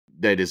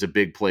 that is a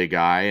big play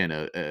guy and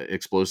a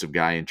explosive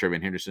guy in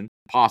TreVeyon Henderson,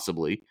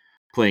 possibly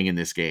playing in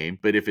this game.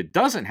 But if it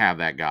doesn't have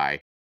that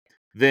guy,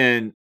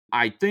 then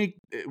I think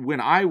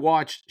when I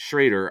watch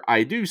Schrader,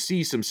 I do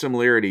see some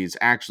similarities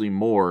actually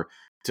more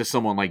to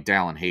someone like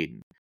Dallin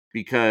Hayden,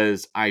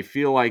 because I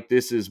feel like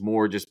this is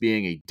more just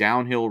being a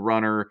downhill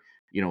runner,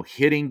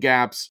 hitting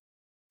gaps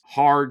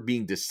hard,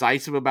 being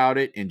decisive about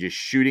it, and just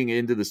shooting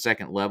into the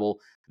second level.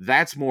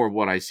 That's more of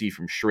what I see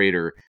from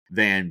Schrader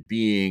than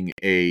being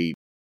a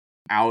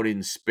out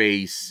in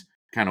space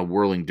kind of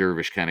whirling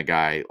dervish kind of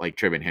guy like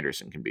TreVeyon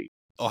Henderson can be.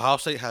 Ohio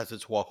State has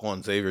its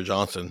walk-on Xavier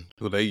Johnson,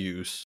 who they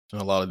use in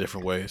a lot of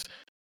different ways.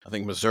 I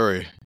think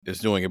Missouri is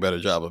doing a better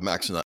job of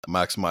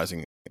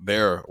maximizing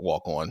their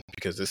walk-on,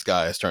 because this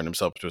guy has turned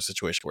himself into a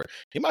situation where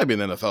he might be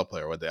an NFL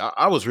player one day.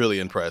 I was really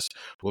impressed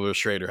with what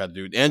Schrader had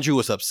to do. Andrew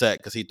was upset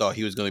because he thought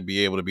he was going to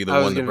be able to be the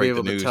one to break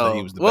the news that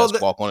he was the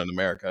best walk-on in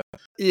America.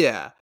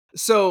 Yeah.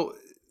 So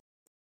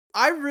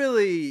I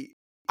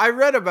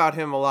read about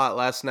him a lot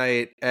last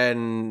night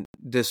and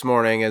this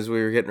morning as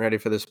we were getting ready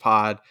for this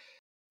pod,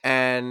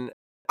 and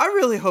I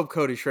really hope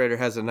Cody Schrader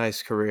has a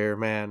nice career,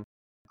 man.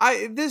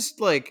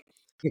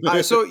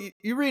 So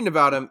you're reading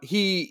about him.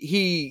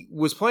 He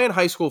was playing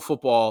high school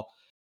football,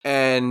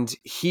 and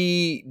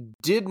he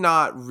did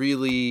not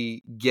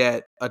really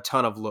get a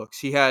ton of looks.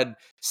 He had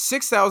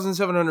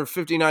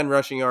 6,759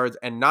 rushing yards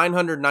and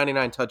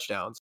 999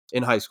 touchdowns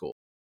in high school.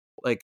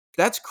 Like,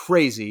 that's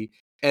crazy.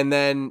 And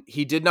then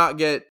he did not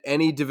get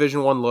any Division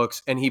I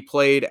looks, and he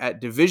played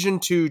at Division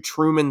II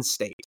Truman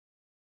State.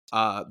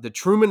 The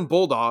Truman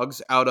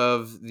Bulldogs out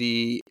of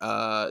the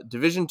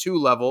Division II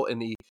level in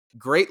the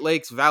Great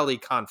Lakes Valley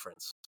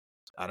Conference.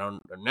 I've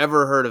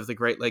never heard of the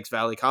Great Lakes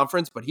Valley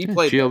Conference, but he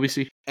played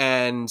GLVC.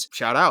 And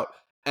shout out.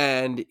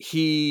 And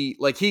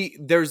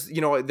there's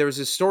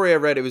this story I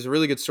read. It was a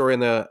really good story in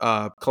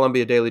the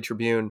Columbia Daily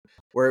Tribune,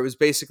 where it was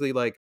basically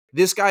like,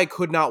 this guy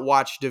could not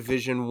watch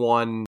Division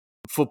I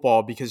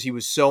football because he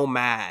was so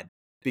mad,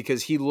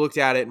 because he looked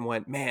at it and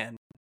went, man,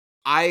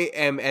 I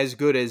am as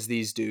good as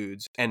these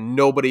dudes, and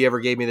nobody ever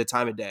gave me the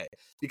time of day.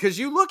 Because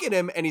you look at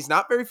him, and he's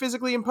not very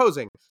physically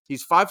imposing.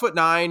 He's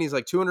 5'9", he's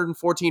like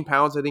 214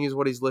 pounds, I think is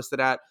what he's listed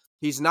at.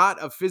 He's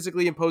not a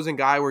physically imposing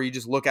guy where you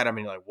just look at him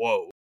and you're like,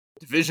 whoa,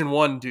 Division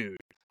I dude,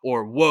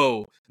 or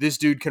whoa, this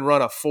dude can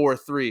run a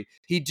 4.3.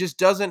 He just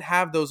doesn't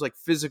have those like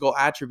physical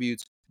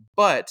attributes,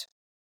 but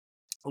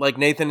like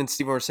Nathan and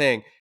Steven were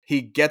saying,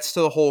 he gets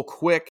to the hole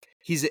quick.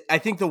 I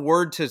think the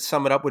word to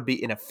sum it up would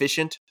be an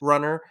efficient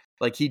runner.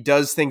 Like, he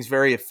does things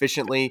very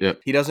efficiently.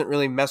 Yep. He doesn't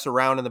really mess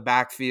around in the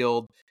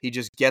backfield. He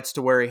just gets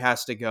to where he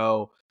has to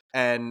go.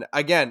 And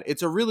again,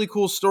 it's a really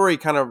cool story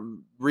kind of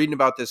reading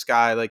about this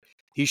guy. Like,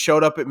 he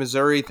showed up at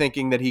Missouri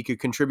thinking that he could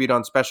contribute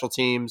on special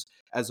teams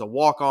as a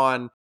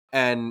walk-on.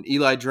 And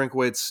Eli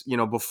Drinkwitz,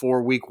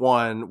 before week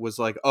 1 was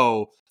like,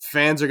 oh,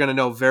 fans are going to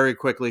know very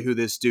quickly who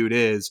this dude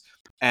is.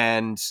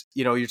 And,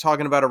 you're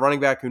talking about a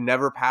running back who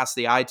never passed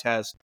the eye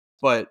test,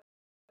 but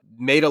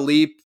made a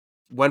leap,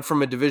 went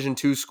from a Division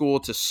II school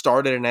to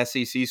start at an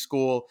SEC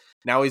school.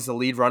 Now he's the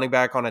lead running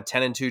back on a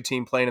 10-2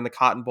 team playing in the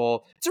Cotton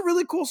Bowl. It's a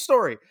really cool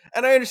story.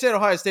 And I understand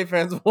Ohio State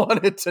fans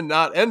want it to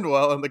not end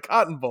well in the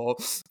Cotton Bowl,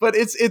 but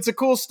it's a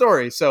cool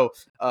story. So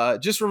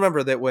just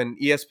remember that when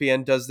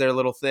ESPN does their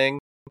little thing,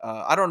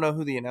 I don't know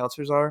who the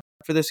announcers are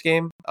for this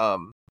game. I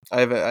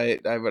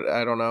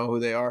don't know who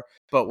they are,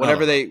 but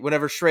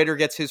whenever Schrader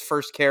gets his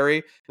first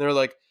carry, they're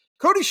like,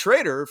 Cody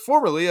Schrader,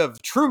 formerly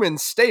of Truman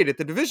State at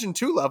the Division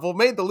II level,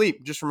 made the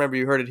leap. Just remember,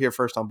 you heard it here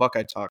first on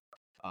Buckeye Talk.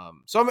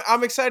 So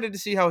I'm excited to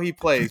see how he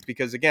plays,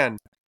 because again,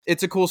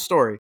 it's a cool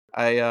story.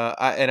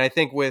 I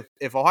think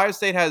if Ohio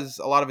State has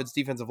a lot of its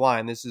defensive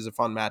line, this is a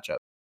fun matchup.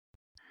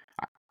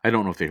 I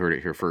don't know if they heard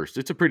it here first.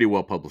 It's a pretty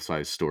well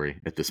publicized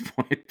story at this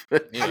point.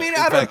 Yeah.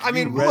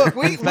 Look,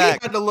 we had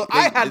to look.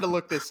 I had to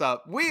look this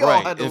up. We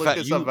all had to look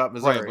this up about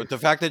Missouri. Right, but the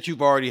fact that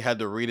you've already had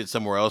to read it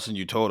somewhere else, and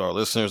you told our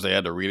listeners they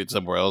had to read it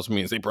somewhere else,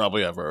 means they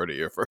probably haven't heard it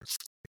here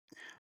first.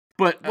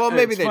 But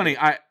maybe it's funny.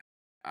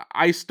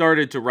 I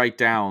started to write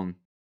down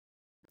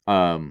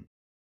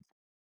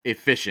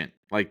efficient.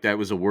 Like, that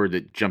was a word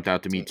that jumped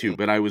out to me too.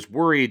 But I was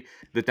worried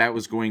that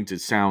was going to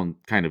sound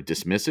kind of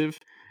dismissive.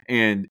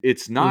 And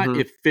it's not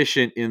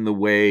efficient in the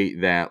way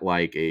that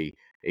like a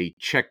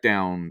check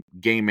down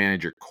game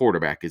manager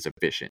quarterback is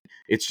efficient.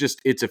 It's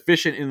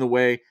efficient in the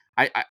way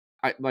I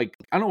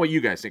don't know what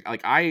you guys think.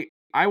 Like, I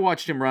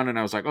watched him run and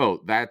I was like,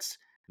 oh, that's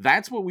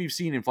what we've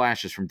seen in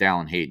flashes from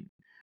Dallin Hayden,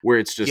 where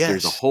it's just,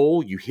 there's a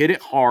hole, you hit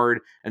it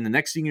hard, and the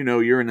next thing you know,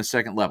 you're in the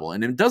second level.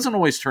 And it doesn't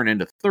always turn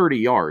into 30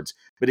 yards,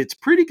 but it's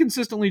pretty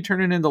consistently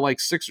turning into like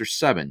 6 or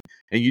 7.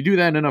 And you do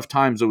that enough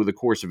times over the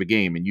course of a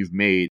game, and you've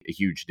made a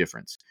huge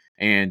difference.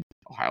 And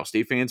Ohio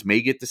State fans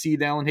may get to see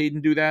Dallin Hayden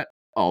do that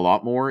a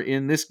lot more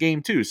in this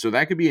game too. So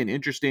that could be an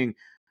interesting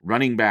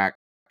running back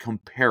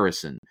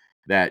comparison.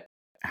 That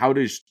how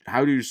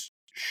does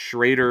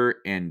Schrader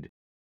and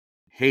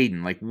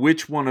Hayden, like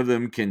which one of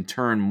them can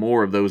turn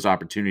more of those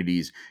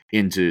opportunities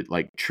into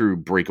like true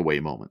breakaway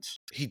moments?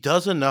 He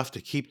does enough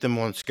to keep them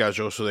on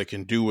schedule so they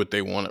can do what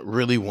they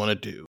really want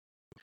to do.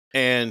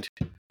 And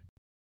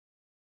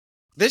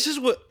this is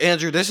what,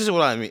 Andrew, this is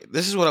what I mean.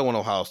 This is what I want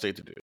Ohio State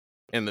to do.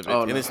 And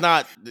it's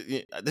not,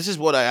 this is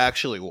what I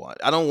actually want.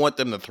 I don't want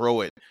them to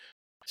throw it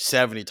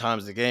 70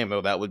 times a game,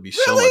 though. That would be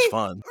so much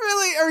fun.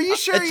 Really? Are you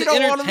sure you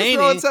don't want them to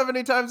throw it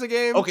 70 times a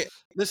game? Okay,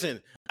 listen,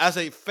 as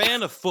a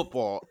fan of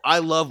football, I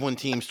love when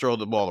teams throw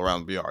the ball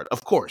around the yard.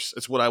 Of course,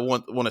 it's what I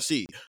want to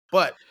see.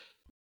 But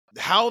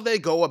how they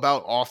go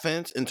about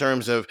offense in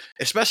terms of,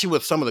 especially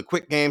with some of the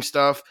quick game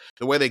stuff,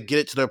 the way they get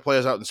it to their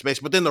players out in space,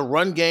 but then the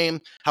run game,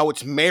 how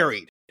it's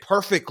married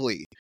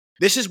perfectly.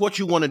 This is what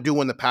you want to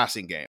do in the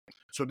passing game.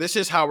 So this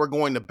is how we're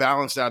going to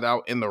balance that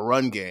out in the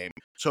run game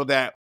so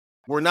that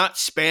we're not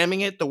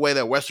spamming it the way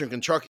that Western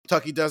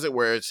Kentucky does it,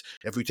 where it's,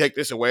 if we take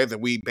this away,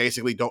 then we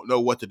basically don't know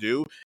what to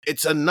do.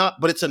 It's enough,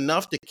 but it's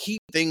enough to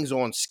keep things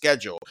on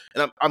schedule.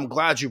 And I'm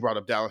glad you brought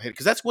up Dallin Hayden,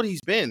 because that's what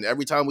he's been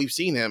every time we've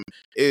seen him.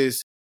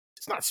 It's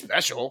not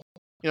special.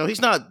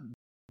 He's not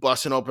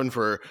busting open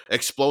for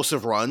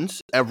explosive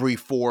runs every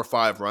 4 or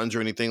 5 runs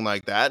or anything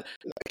like that.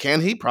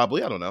 Can he?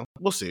 Probably. I don't know.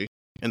 We'll see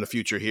in the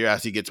future here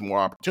as he gets more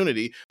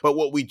opportunity. But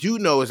what we do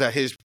know is that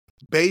his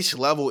base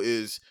level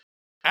is,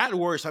 at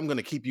worst, I'm going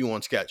to keep you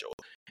on schedule.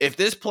 If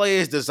this play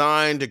is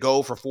designed to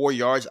go for 4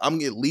 yards,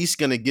 I'm at least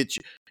going to get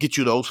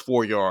you those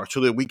 4 yards so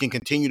that we can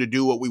continue to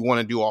do what we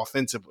want to do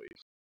offensively.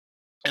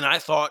 And I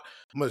thought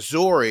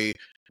Missouri,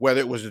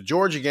 whether it was the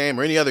Georgia game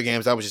or any other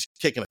games I was just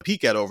taking a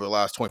peek at over the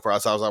last 24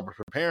 hours, I was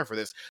preparing for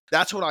this.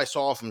 That's what I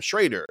saw from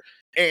Schrader.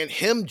 And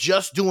him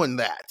just doing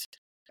that.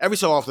 Every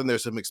so often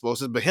there's some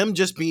explosives, but him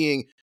just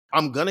being,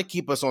 I'm going to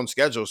keep us on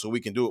schedule so we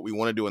can do what we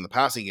want to do in the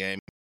passing game,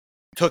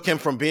 took him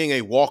from being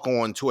a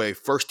walk-on to a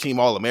first-team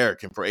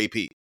All-American for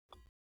AP.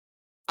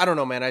 I don't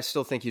know, man. I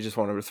still think you just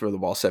want him to throw the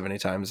ball 70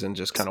 times and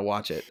just kind of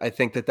watch it. I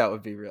think that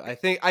would be real. I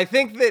think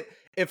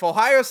if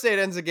Ohio State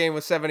ends a game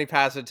with 70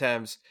 pass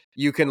attempts,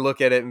 you can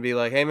look at it and be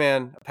like, hey,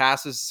 man,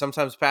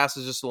 sometimes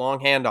passes just a long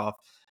handoff.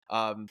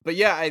 But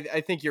yeah,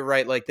 I think you're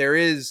right. Like there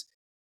is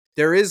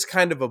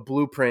kind of a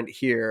blueprint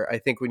here. I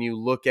think when you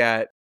look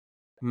at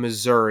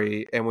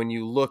Missouri and when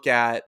you look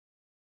at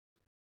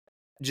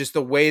just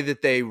the way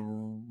that they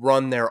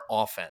run their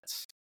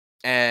offense,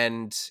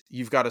 and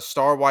you've got a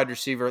star wide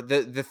receiver.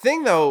 The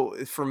thing though,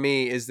 for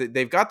me, is that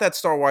they've got that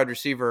star wide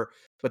receiver,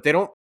 but they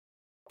don't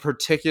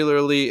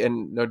particularly,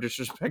 and no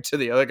disrespect to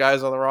the other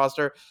guys on the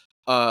roster,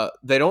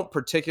 they don't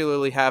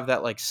particularly have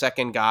that like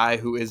second guy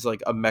who is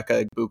like a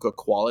Emeka Egbuka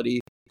quality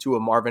to a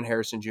Marvin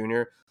Harrison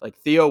Jr. Like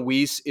Theo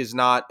Weiss is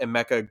not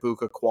Emeka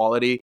Egbuka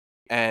quality,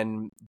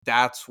 and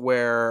that's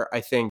where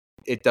I think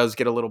it does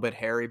get a little bit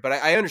hairy. But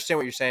I understand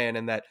what you're saying,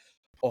 and that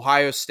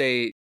Ohio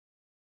State,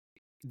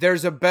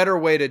 there's a better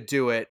way to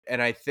do it,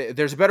 and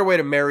there's a better way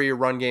to marry your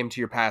run game to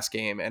your pass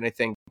game, and I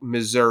think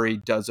Missouri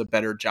does a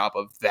better job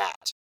of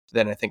that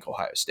than I think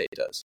Ohio State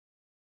does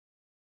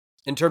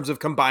in terms of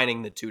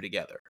combining the two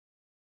together.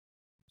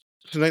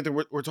 So Nathan,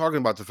 we're talking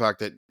about the fact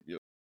that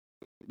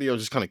Leo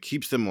just kind of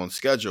keeps them on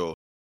schedule,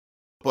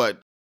 but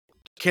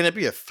can it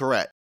be a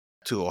threat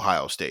to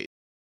Ohio State?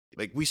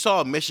 Like we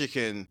saw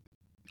Michigan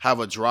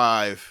have a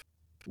drive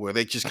where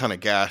they just kind of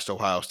gashed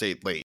Ohio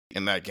State late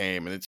in that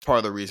game, and it's part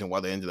of the reason why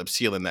they ended up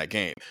sealing that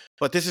game.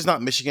 But this is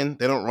not Michigan.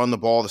 They don't run the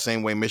ball the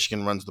same way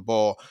Michigan runs the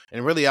ball.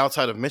 And really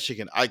outside of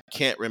Michigan, I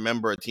can't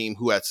remember a team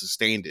who had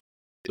sustained it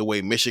the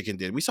way Michigan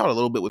did. We saw it a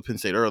little bit with Penn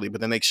State early,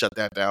 but then they shut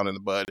that down in the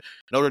bud.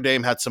 Notre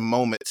Dame had some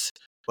moments,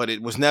 but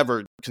it was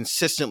never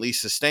consistently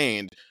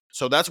sustained.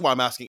 So that's why I'm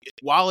asking,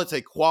 while it's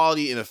a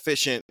quality and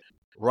efficient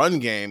run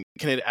game,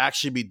 can it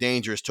actually be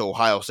dangerous to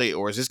Ohio State?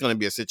 Or is this going to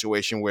be a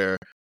situation where,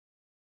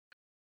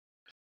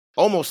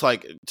 almost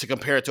like to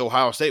compare it to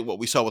Ohio State, what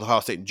we saw with Ohio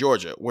State and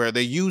Georgia, where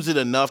they use it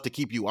enough to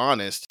keep you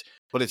honest,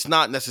 but it's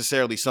not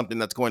necessarily something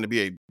that's going to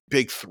be a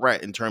big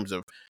threat in terms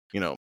of,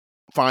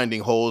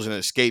 finding holes and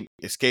escape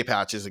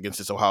hatches against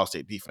this Ohio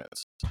State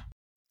defense?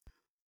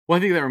 Well, I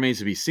think that remains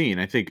to be seen.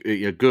 I think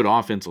a good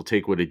offense will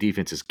take what a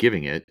defense is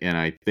giving it, and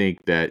I think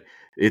that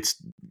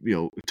it's,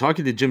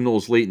 talking to Jim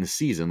Knowles late in the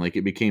season, like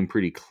it became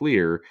pretty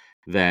clear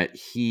that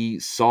he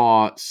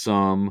saw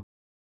some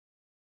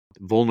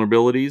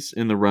vulnerabilities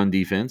in the run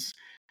defense,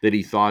 that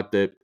he thought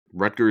that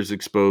Rutgers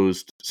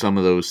exposed some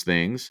of those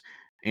things,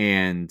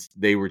 and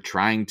they were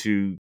trying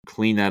to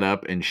clean that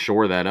up and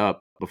shore that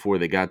up before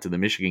they got to the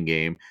Michigan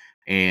game,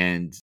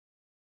 and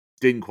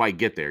didn't quite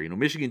get there.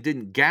 Michigan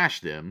didn't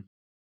gash them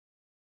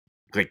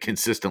like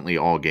consistently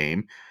all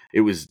game.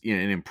 It was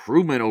an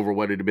improvement over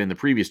what it had been the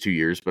previous 2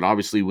 years, but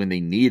obviously when they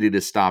needed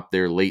a stop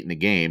there late in the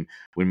game,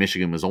 when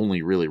Michigan was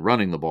only really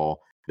running the ball,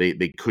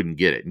 they couldn't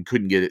get it, and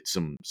couldn't get it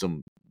some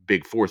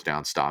big fourth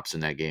down stops in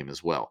that game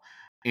as well.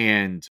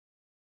 And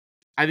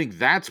I think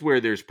that's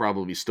where there's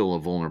probably still a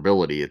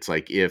vulnerability. It's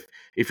like if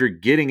you're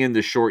getting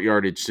into short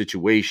yardage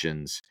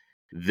situations,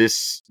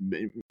 this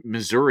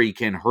Missouri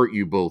can hurt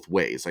you both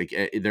ways. Like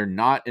they're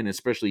not, and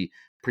especially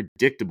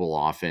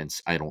predictable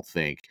offense, I don't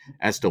think,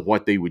 as to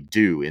what they would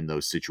do in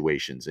those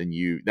situations. And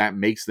that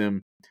makes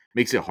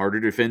it harder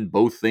to defend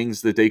both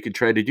things that they could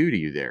try to do to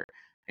you there.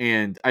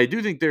 And I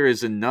do think there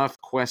is enough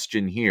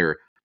question here,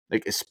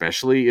 like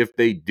especially if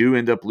they do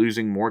end up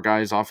losing more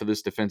guys off of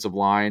this defensive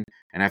line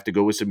and have to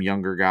go with some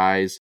younger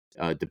guys,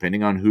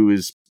 depending on who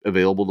is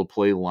available to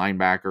play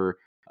linebacker.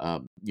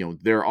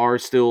 There are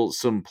still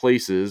some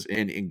places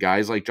and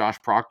guys like Josh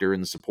Proctor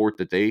and the support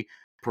that they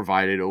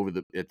provided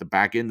at the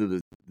back end of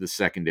the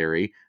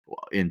secondary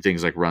in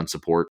things like run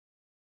support.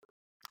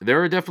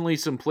 There are definitely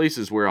some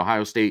places where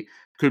Ohio State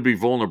could be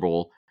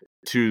vulnerable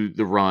to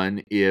the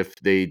run if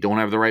they don't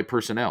have the right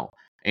personnel,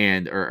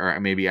 and or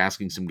maybe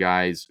asking some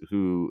guys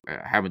who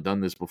haven't done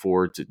this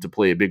before to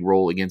play a big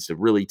role against a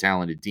really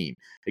talented team.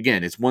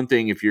 Again, it's one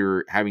thing if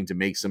you're having to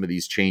make some of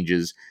these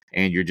changes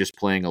and you're just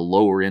playing a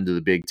lower end of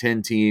the Big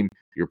Ten team,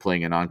 you're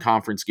playing a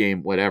non-conference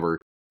game, whatever.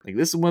 Like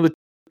this is one of the,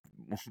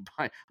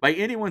 by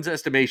anyone's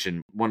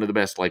estimation, one of the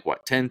best,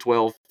 10,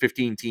 12,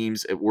 15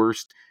 teams at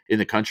worst in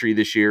the country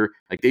this year.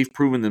 Like they've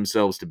proven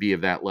themselves to be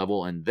of that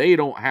level, and they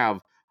don't have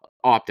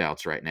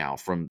opt-outs right now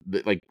from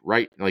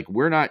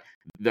we're not,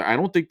 I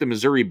don't think the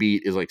Missouri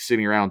beat is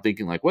sitting around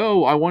thinking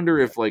well, I wonder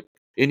if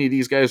any of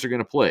these guys are going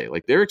to play.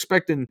 They're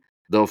expecting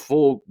the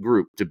full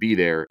group to be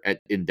there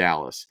in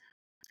Dallas.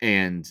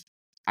 And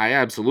I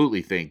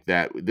absolutely think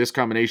that this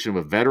combination of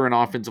a veteran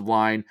offensive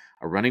line,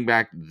 a running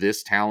back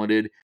this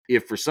talented,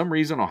 if for some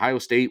reason Ohio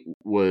State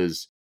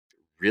was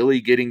really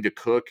getting to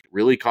Cook,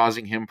 really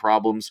causing him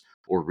problems,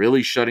 or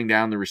really shutting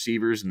down the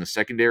receivers in the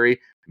secondary,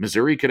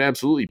 Missouri could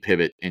absolutely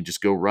pivot and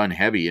just go run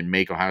heavy and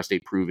make Ohio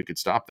State prove it could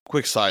stop them.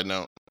 Quick side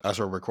note, as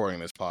we're recording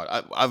this pod,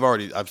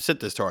 I've sent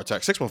this to our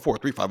text,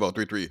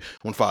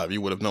 614-350-3315.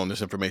 You would have known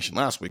this information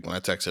last week when I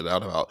texted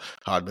out about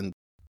how I'd been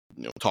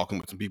talking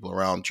with some people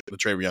around the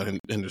TreVeyon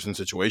Henderson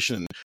situation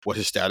and what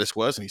his status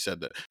was. And he said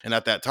that, and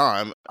at that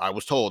time, I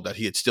was told that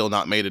he had still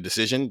not made a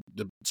decision,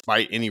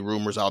 despite any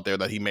rumors out there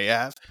that he may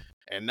have.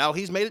 And now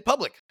he's made it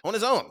public on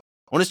his own,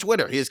 on his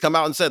Twitter. He has come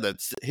out and said that.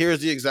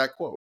 Here's the exact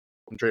quote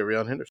from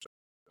TreVeyon Henderson.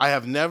 I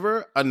have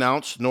never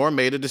announced nor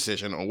made a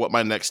decision on what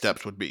my next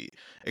steps would be.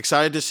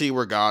 Excited to see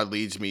where God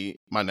leads me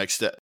my next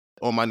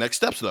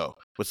steps, though,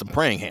 with some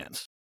praying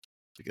hands.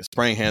 Because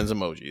praying hands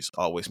emojis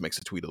always makes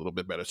a tweet a little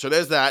bit better. So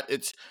there's that.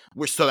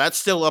 So that's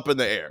still up in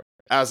the air.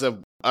 As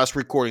of us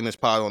recording this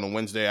pod on a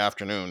Wednesday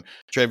afternoon,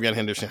 TreVeyon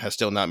Henderson has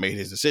still not made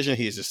his decision.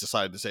 He has just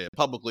decided to say it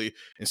publicly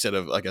instead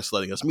of, I guess,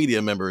 letting us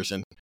media members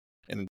and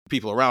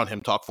people around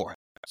him talk for him.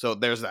 So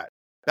there's that.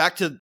 Back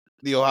to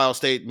the Ohio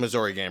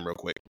State-Missouri game real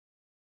quick.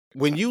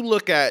 When you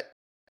look at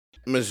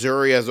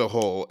Missouri as a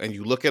whole and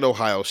you look at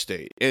Ohio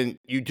State, and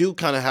you do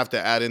kind of have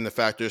to add in the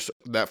factors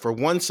that for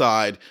one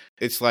side,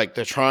 it's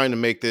they're trying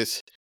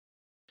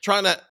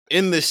to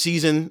end this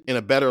season in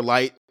a better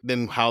light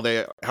than how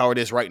it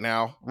is right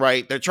now,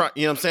 right? They're trying,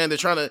 you know what I'm saying? They're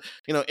trying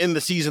to, end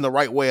the season the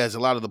right way, as a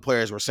lot of the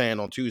players were saying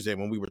on Tuesday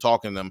when we were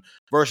talking to them,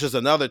 versus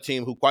another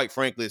team who, quite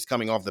frankly, is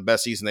coming off the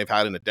best season they've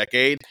had in a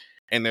decade,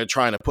 and they're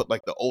trying to put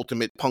the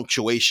ultimate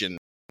punctuation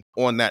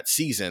on that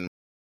season.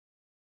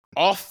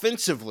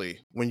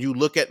 Offensively, when you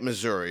look at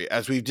Missouri,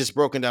 as we've just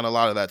broken down a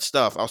lot of that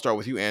stuff, I'll start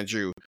with you,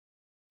 Andrew,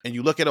 and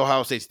you look at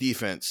Ohio State's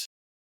defense,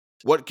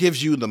 what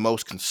gives you the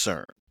most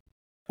concern?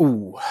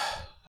 Ooh,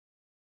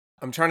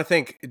 I'm trying to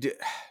think.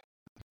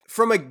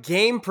 From a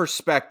game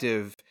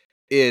perspective,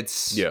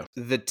 it's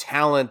the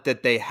talent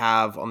that they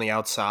have on the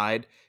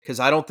outside, because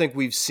I don't think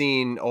we've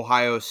seen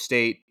Ohio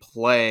State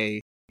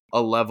play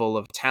a level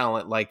of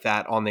talent like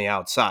that on the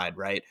outside,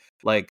 right?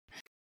 Like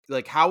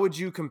how would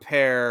you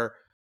compare,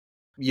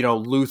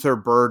 Luther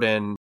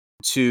Burden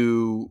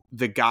to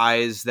the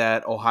guys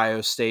that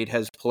Ohio State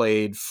has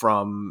played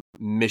from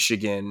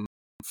Michigan,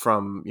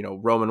 from,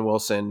 Roman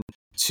Wilson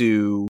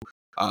to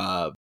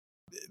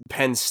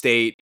Penn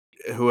State,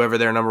 whoever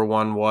their number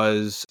one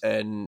was,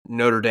 and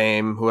Notre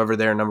Dame, whoever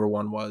their number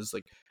one was?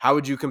 How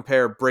would you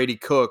compare Brady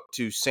Cook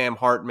to Sam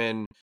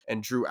Hartman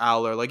and Drew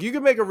Aller? You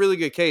could make a really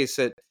good case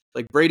that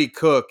Brady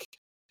Cook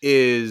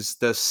is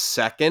the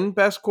second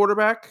best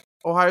quarterback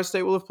Ohio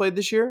State will have played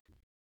this year.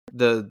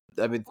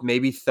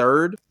 Maybe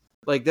third.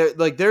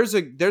 There's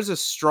a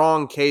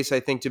strong case, I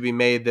think, to be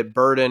made that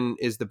Burden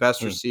is the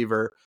best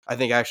receiver. I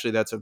think actually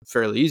that's a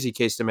fairly easy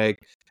case to make,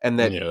 and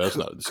that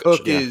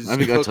Cook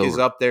is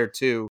up there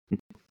too.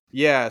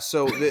 Yeah,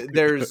 so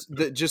there's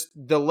just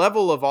the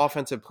level of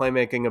offensive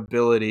playmaking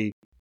ability.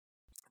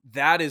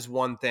 That is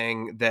one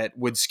thing that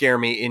would scare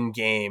me in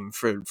game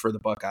for the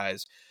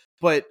Buckeyes.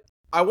 But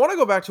I want to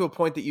go back to a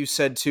point that you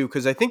said too,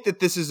 because I think that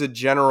this is a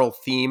general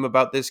theme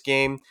about this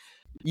game.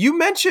 You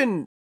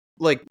mentioned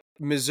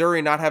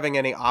Missouri not having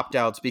any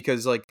opt-outs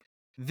because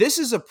this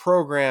is a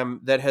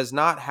program that has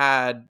not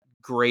had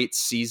great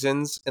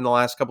seasons in the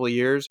last couple of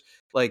years.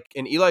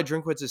 In Eli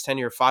Drinkwitz's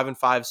tenure, 5-5,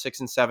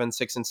 6-7,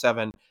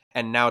 6-7,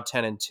 and now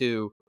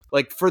 10-2.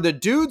 For the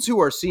dudes who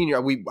are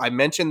senior, I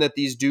mentioned that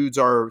these dudes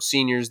are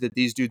seniors, that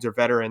these dudes are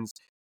veterans.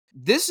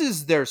 This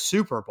is their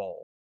Super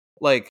Bowl.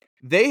 Like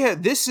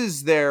this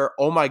is their,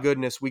 oh my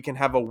goodness, we can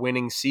have a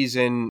winning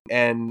season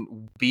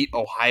and beat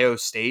Ohio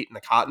State in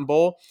the Cotton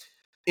Bowl.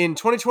 In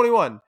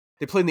 2021,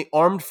 they played in the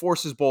Armed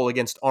Forces Bowl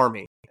against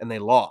Army and they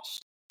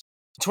lost.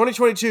 In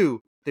 2022,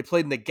 they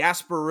played in the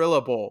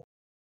Gasparilla Bowl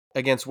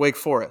against Wake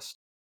Forest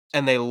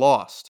and they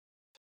lost.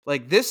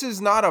 Like, this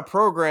is not a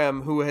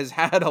program who has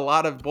had a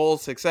lot of bowl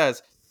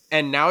success.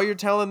 And now you're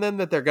telling them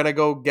that they're going to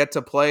go get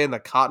to play in the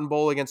Cotton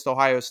Bowl against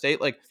Ohio State.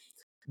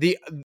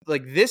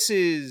 This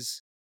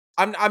is,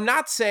 I'm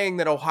not saying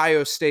that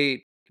Ohio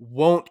State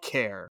won't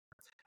care.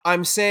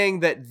 I'm saying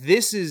that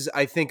this is,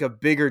 I think, a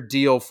bigger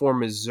deal for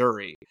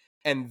Missouri.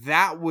 And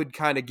that would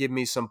kind of give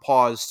me some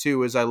pause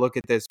too as I look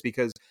at this,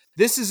 because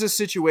this is a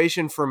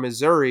situation for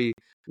Missouri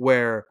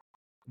where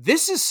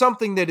this is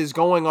something that is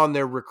going on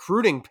their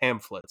recruiting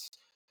pamphlets.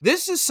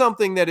 This is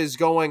something that is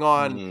going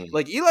on.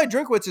 Like, Eli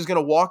Drinkwitz is going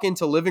to walk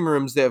into living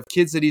rooms that have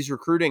kids that he's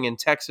recruiting in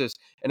Texas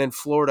and in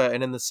Florida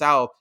and in the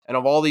South and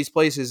of all these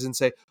places and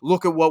say,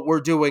 look at what we're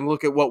doing,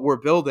 look at what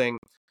we're building.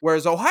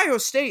 Whereas Ohio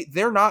State,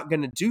 they're not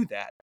going to do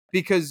that,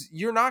 because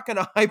you're not going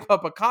to hype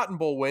up a Cotton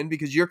Bowl win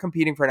because you're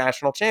competing for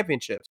national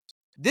championships.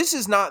 This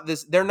is not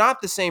this. They're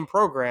not the same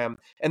program,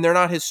 and they're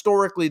not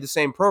historically the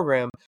same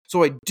program.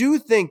 So I do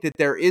think that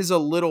there is a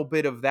little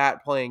bit of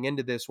that playing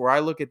into this, where I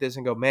look at this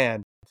and go,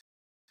 man,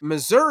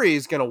 Missouri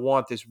is going to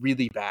want this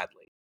really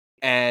badly.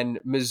 And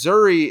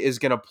Missouri is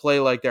going to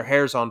play like their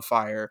hair's on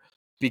fire,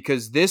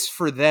 because this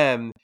for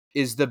them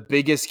is the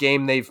biggest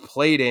game they've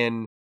played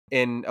in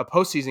a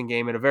postseason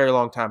game in a very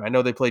long time. I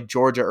know they played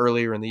Georgia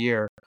earlier in the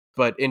year,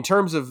 but in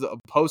terms of the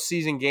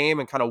postseason game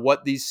and kind of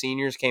what these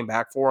seniors came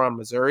back for on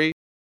Missouri,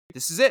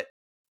 this is it.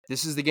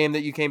 This is the game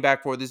that you came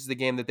back for. This is the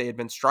game that they had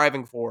been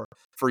striving for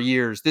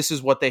years. This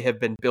is what they have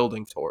been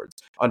building towards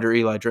under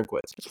Eli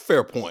Drinkwitz. It's a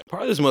fair point.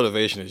 Part of this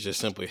motivation is just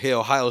simply, hey,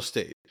 Ohio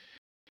State,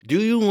 do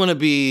you want to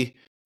be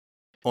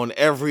on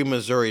every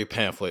Missouri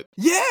pamphlet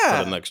for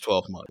the next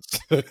 12 months?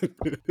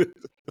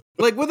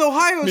 Like with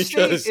Ohio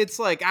State, it's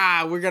like,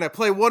 we're going to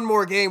play one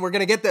more game. We're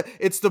going to get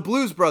it's the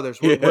Blues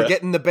Brothers. We're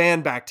getting the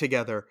band back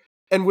together.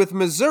 And with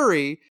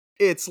Missouri,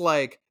 it's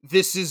like,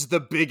 this is the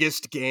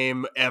biggest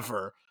game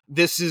ever.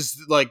 This is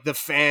like, the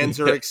fans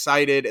are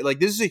excited. Like,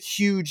 this is a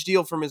huge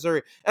deal for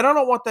Missouri. And I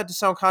don't want that to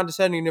sound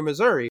condescending to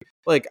Missouri.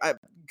 Like,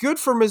 good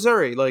for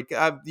Missouri. Like,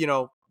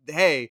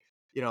 hey,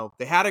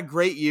 they had a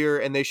great year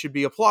and they should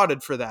be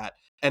applauded for that.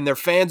 And their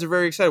fans are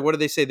very excited. What did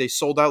they say? They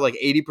sold out like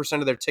 80%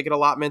 of their ticket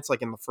allotments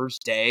like in the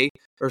first day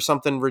or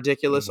something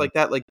ridiculous like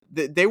that. Like,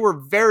 they were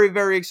very,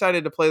 very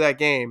excited to play that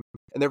game.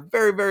 And they're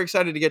very, very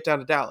excited to get down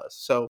to Dallas.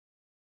 So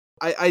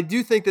I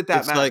do think that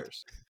matters. Like,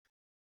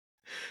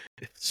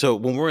 so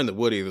when we're in the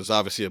Woody, there's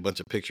obviously a bunch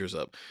of pictures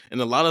up.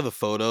 And a lot of the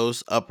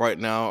photos up right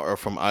now are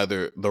from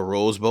either the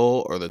Rose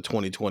Bowl or the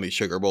 2020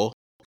 Sugar Bowl.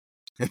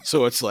 And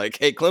so it's like,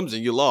 hey,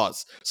 Clemson, you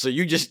lost. So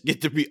you just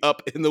get to be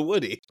up in the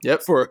Woody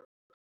for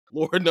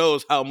Lord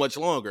knows how much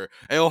longer.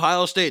 Hey,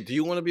 Ohio State, do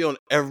you want to be on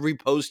every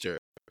poster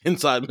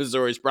inside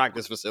Missouri's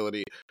practice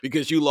facility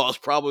because you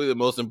lost probably the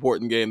most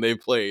important game they've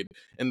played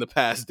in the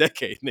past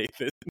decade,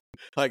 Nathan?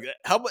 Like,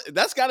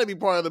 that's got to be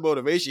part of the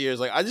motivation here. Is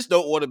like, I just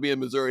don't want to be in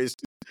Missouri's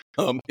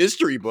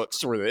history books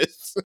for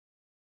this.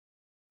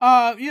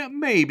 Yeah,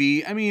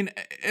 maybe. I mean,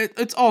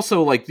 it's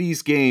also like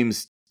these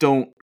games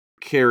don't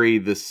carry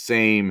the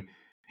same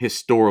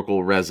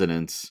historical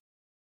resonance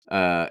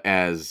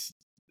as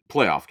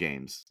playoff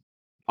games.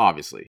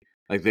 Obviously,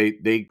 like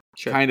they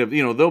kind of,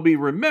 they'll be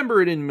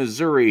remembered in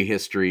Missouri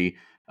history.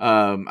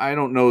 I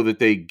don't know that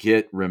they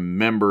get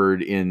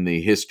remembered in the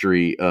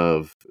history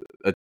of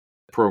a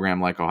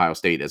program like Ohio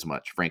State as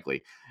much,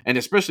 frankly. And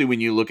especially when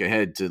you look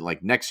ahead to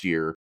like next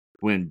year,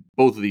 when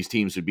both of these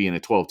teams would be in a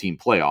 12-team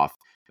playoff,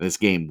 this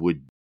game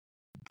would,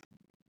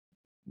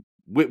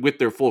 with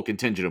their full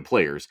contingent of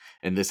players,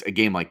 and a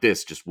game like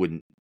this just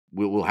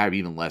will have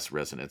even less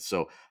resonance.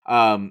 So,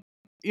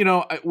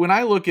 when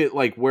I look at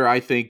like where I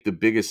think the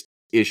biggest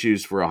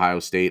issues for Ohio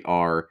State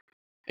are,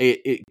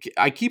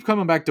 I keep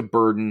coming back to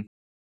Burden.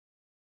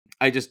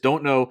 I just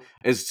don't know,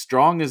 as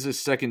strong as this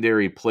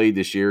secondary played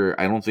this year,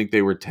 I don't think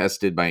they were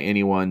tested by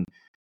anyone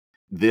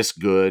this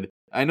good.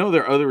 I know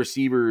their other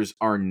receivers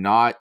are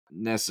not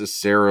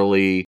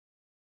necessarily,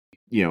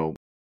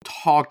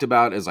 talked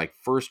about as like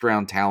first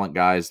round talent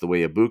guys the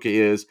way Ibuka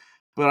is,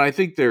 but I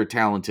think they're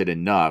talented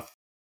enough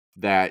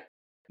that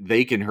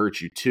they can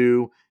hurt you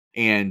too.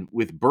 And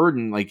with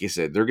Burden, like you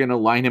said, they're going to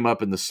line him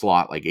up in the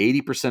slot like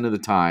 80% of the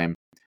time,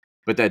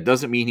 but that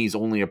doesn't mean he's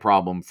only a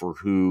problem for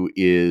who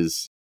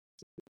is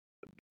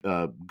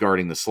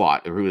guarding the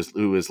slot, or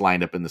who is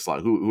lined up in the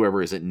slot,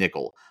 whoever is at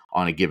nickel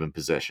on a given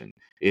possession.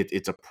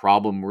 It's a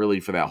problem really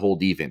for that whole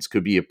defense.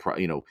 Could be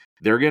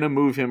they're going to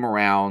move him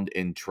around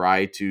and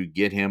try to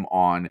get him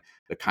on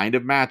the kind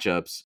of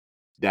matchups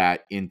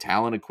that in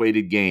talent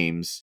equated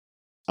games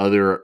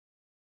other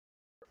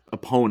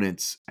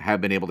opponents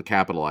have been able to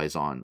capitalize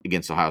on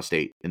against Ohio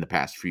State in the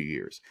past few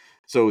years.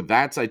 So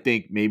that's, I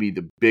think, maybe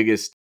the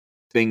biggest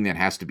thing that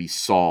has to be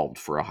solved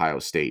for Ohio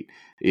State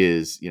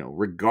is,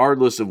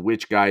 regardless of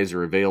which guys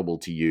are available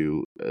to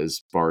you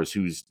as far as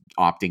who's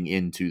opting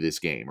into this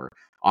game or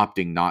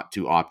opting not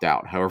to opt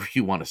out, however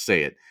you want to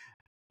say it,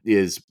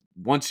 is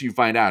once you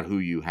find out who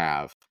you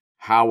have,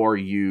 how are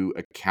you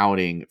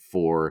accounting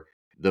for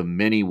the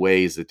many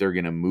ways that they're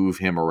going to move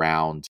him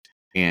around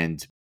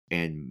and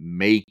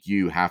make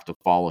you have to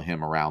follow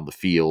him around the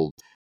field,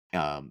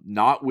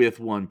 not with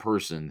one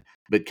person,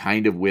 but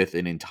kind of with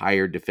an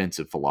entire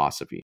defensive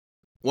philosophy.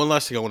 One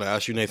last thing I want to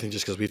ask you, Nathan,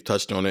 just because we've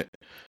touched on it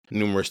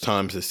numerous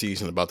times this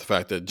season about the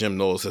fact that Jim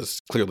Knowles has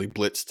clearly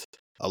blitzed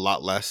a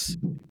lot less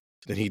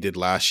than he did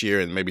last year,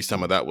 and maybe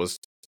some of that was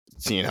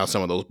seeing how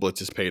some of those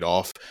blitzes paid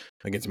off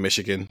against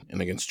Michigan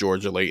and against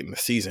Georgia late in the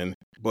season.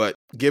 But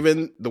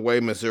given the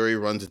way Missouri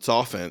runs its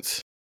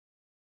offense,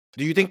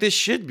 do you think this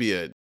should be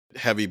a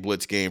heavy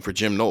blitz game for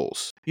Jim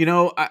Knowles?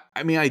 I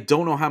mean, I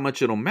don't know how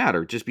much it'll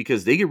matter, just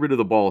because they get rid of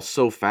the ball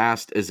so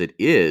fast as it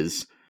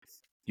is.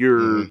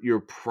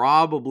 You're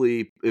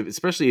probably,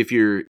 especially if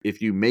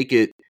you make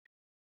it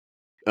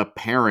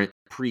apparent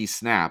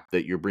pre-snap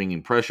that you're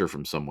bringing pressure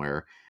from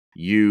somewhere,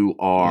 you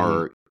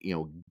are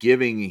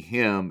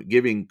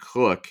giving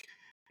Cook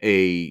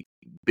a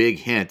big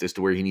hint as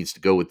to where he needs to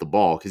go with the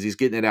ball, because he's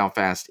getting it out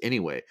fast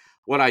anyway.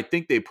 What I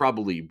think they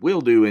probably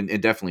will do and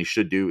definitely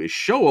should do is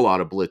show a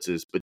lot of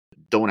blitzes, but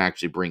don't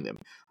actually bring them.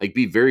 Like,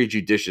 be very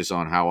judicious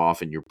on how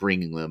often you're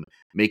bringing them.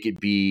 Make it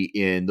be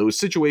in those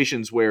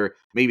situations where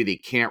maybe they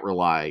can't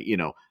rely.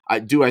 I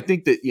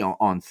think that,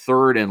 on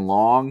 3rd and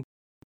long,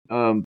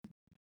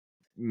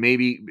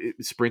 maybe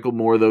sprinkle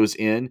more of those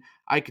in.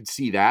 I could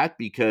see that,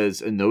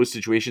 because in those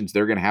situations,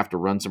 they're going to have to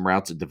run some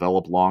routes that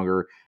develop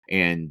longer,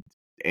 and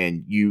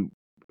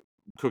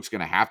Cook's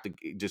going to have to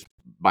just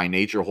by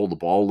nature hold the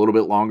ball a little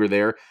bit longer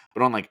there.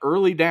 But on like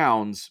early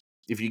downs,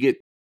 if you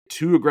get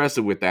too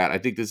aggressive with that, I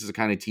think this is the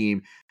kind of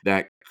team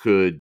that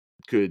could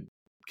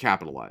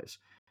capitalize.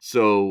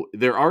 So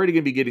they're already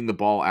going to be getting the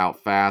ball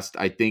out fast.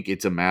 I think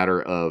it's a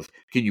matter of,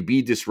 can you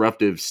be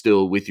disruptive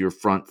still with your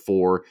front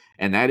four?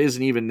 And that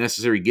isn't even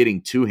necessarily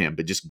getting to him,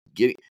 but just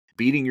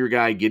beating your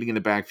guy, getting in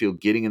the backfield,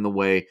 getting in the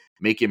way,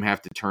 make him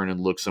have to turn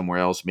and look somewhere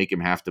else, make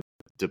him have to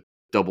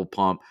double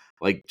pump,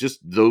 like just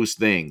those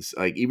things.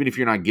 Like, even if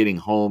you're not getting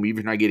home, even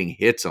if you're not getting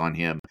hits on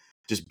him,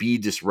 just be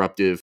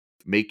disruptive,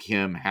 make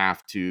him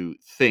have to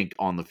think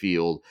on the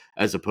field,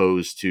 as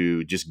opposed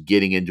to just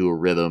getting into a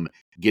rhythm,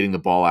 getting the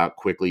ball out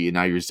quickly, and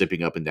now you're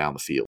zipping up and down the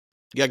field.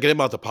 Yeah, get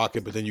him out the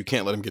pocket, but then you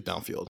can't let him get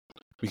downfield,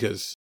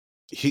 because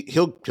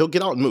he'll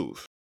get out and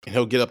move, and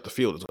he'll get up the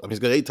field. I mean, he's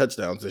got 8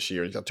 touchdowns this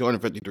year. He's got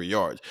 253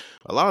 yards.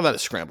 A lot of that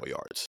is scramble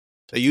yards.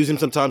 They use him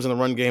sometimes in the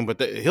run game, but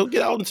he'll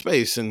get out in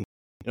space and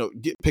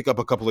pick up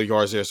a couple of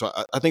yards there. So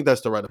I think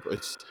that's the right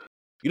approach.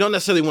 You don't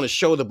necessarily want to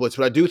show the blitz,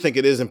 but I do think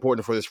it is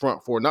important for this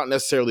front four, not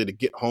necessarily to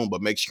get home,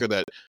 but make sure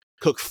that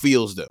Cook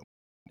feels them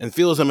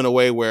in a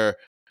way where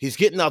he's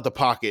getting out the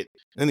pocket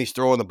and then he's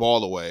throwing the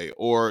ball away,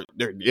 or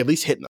they're at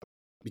least hitting them.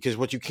 Because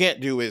what you can't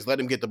do is let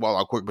him get the ball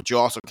out quick, but you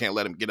also can't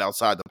let him get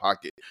outside the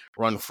pocket,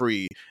 run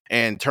free,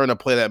 and turn a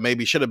play that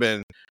maybe should have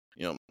been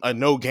a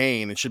no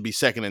gain and should be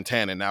 2nd and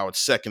 10, and now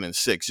it's 2nd and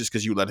 6 just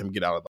because you let him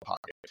get out of the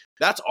pocket.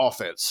 That's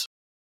offense.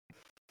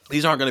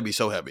 These aren't going to be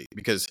so heavy,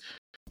 because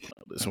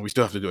listen, we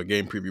still have to do a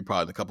game preview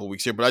pod in a couple of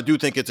weeks here, but I do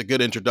think it's a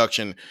good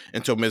introduction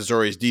into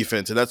Missouri's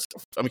defense, and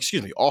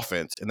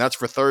offense, and that's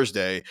for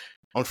Thursday.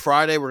 On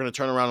Friday, we're going to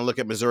turn around and look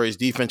at Missouri's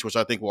defense, which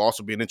I think will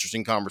also be an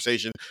interesting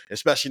conversation,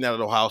 especially now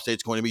that Ohio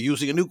State's going to be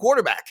using a new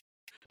quarterback,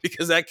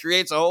 because that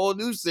creates a whole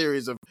new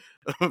series of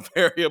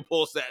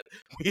variables that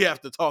we have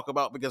to talk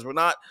about, because we're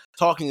not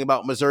talking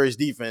about Missouri's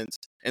defense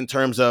in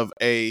terms of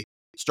a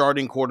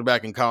starting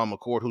quarterback in Kyle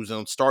McCord, who's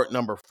on start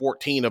number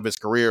 14 of his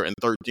career and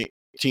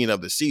 13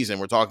 of the season.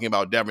 We're talking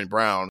about Devin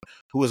Brown,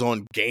 who is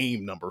on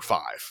game number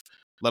 5,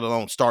 let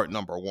alone start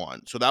number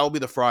 1. So that will be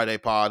the Friday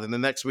pod, and the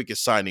next week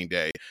is signing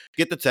day.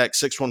 Get the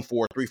text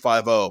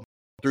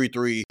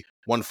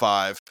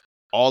 614-350-3315.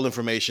 All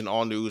information,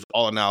 all news,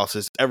 all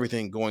analysis,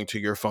 everything going to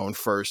your phone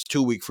first.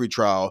 2-week free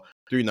trial,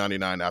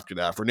 $3.99 after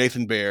that. For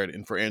Nathan Baird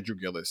and for Andrew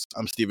Gillis,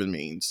 I'm Stephen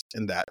Means,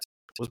 and that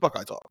was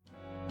Buckeye Talk.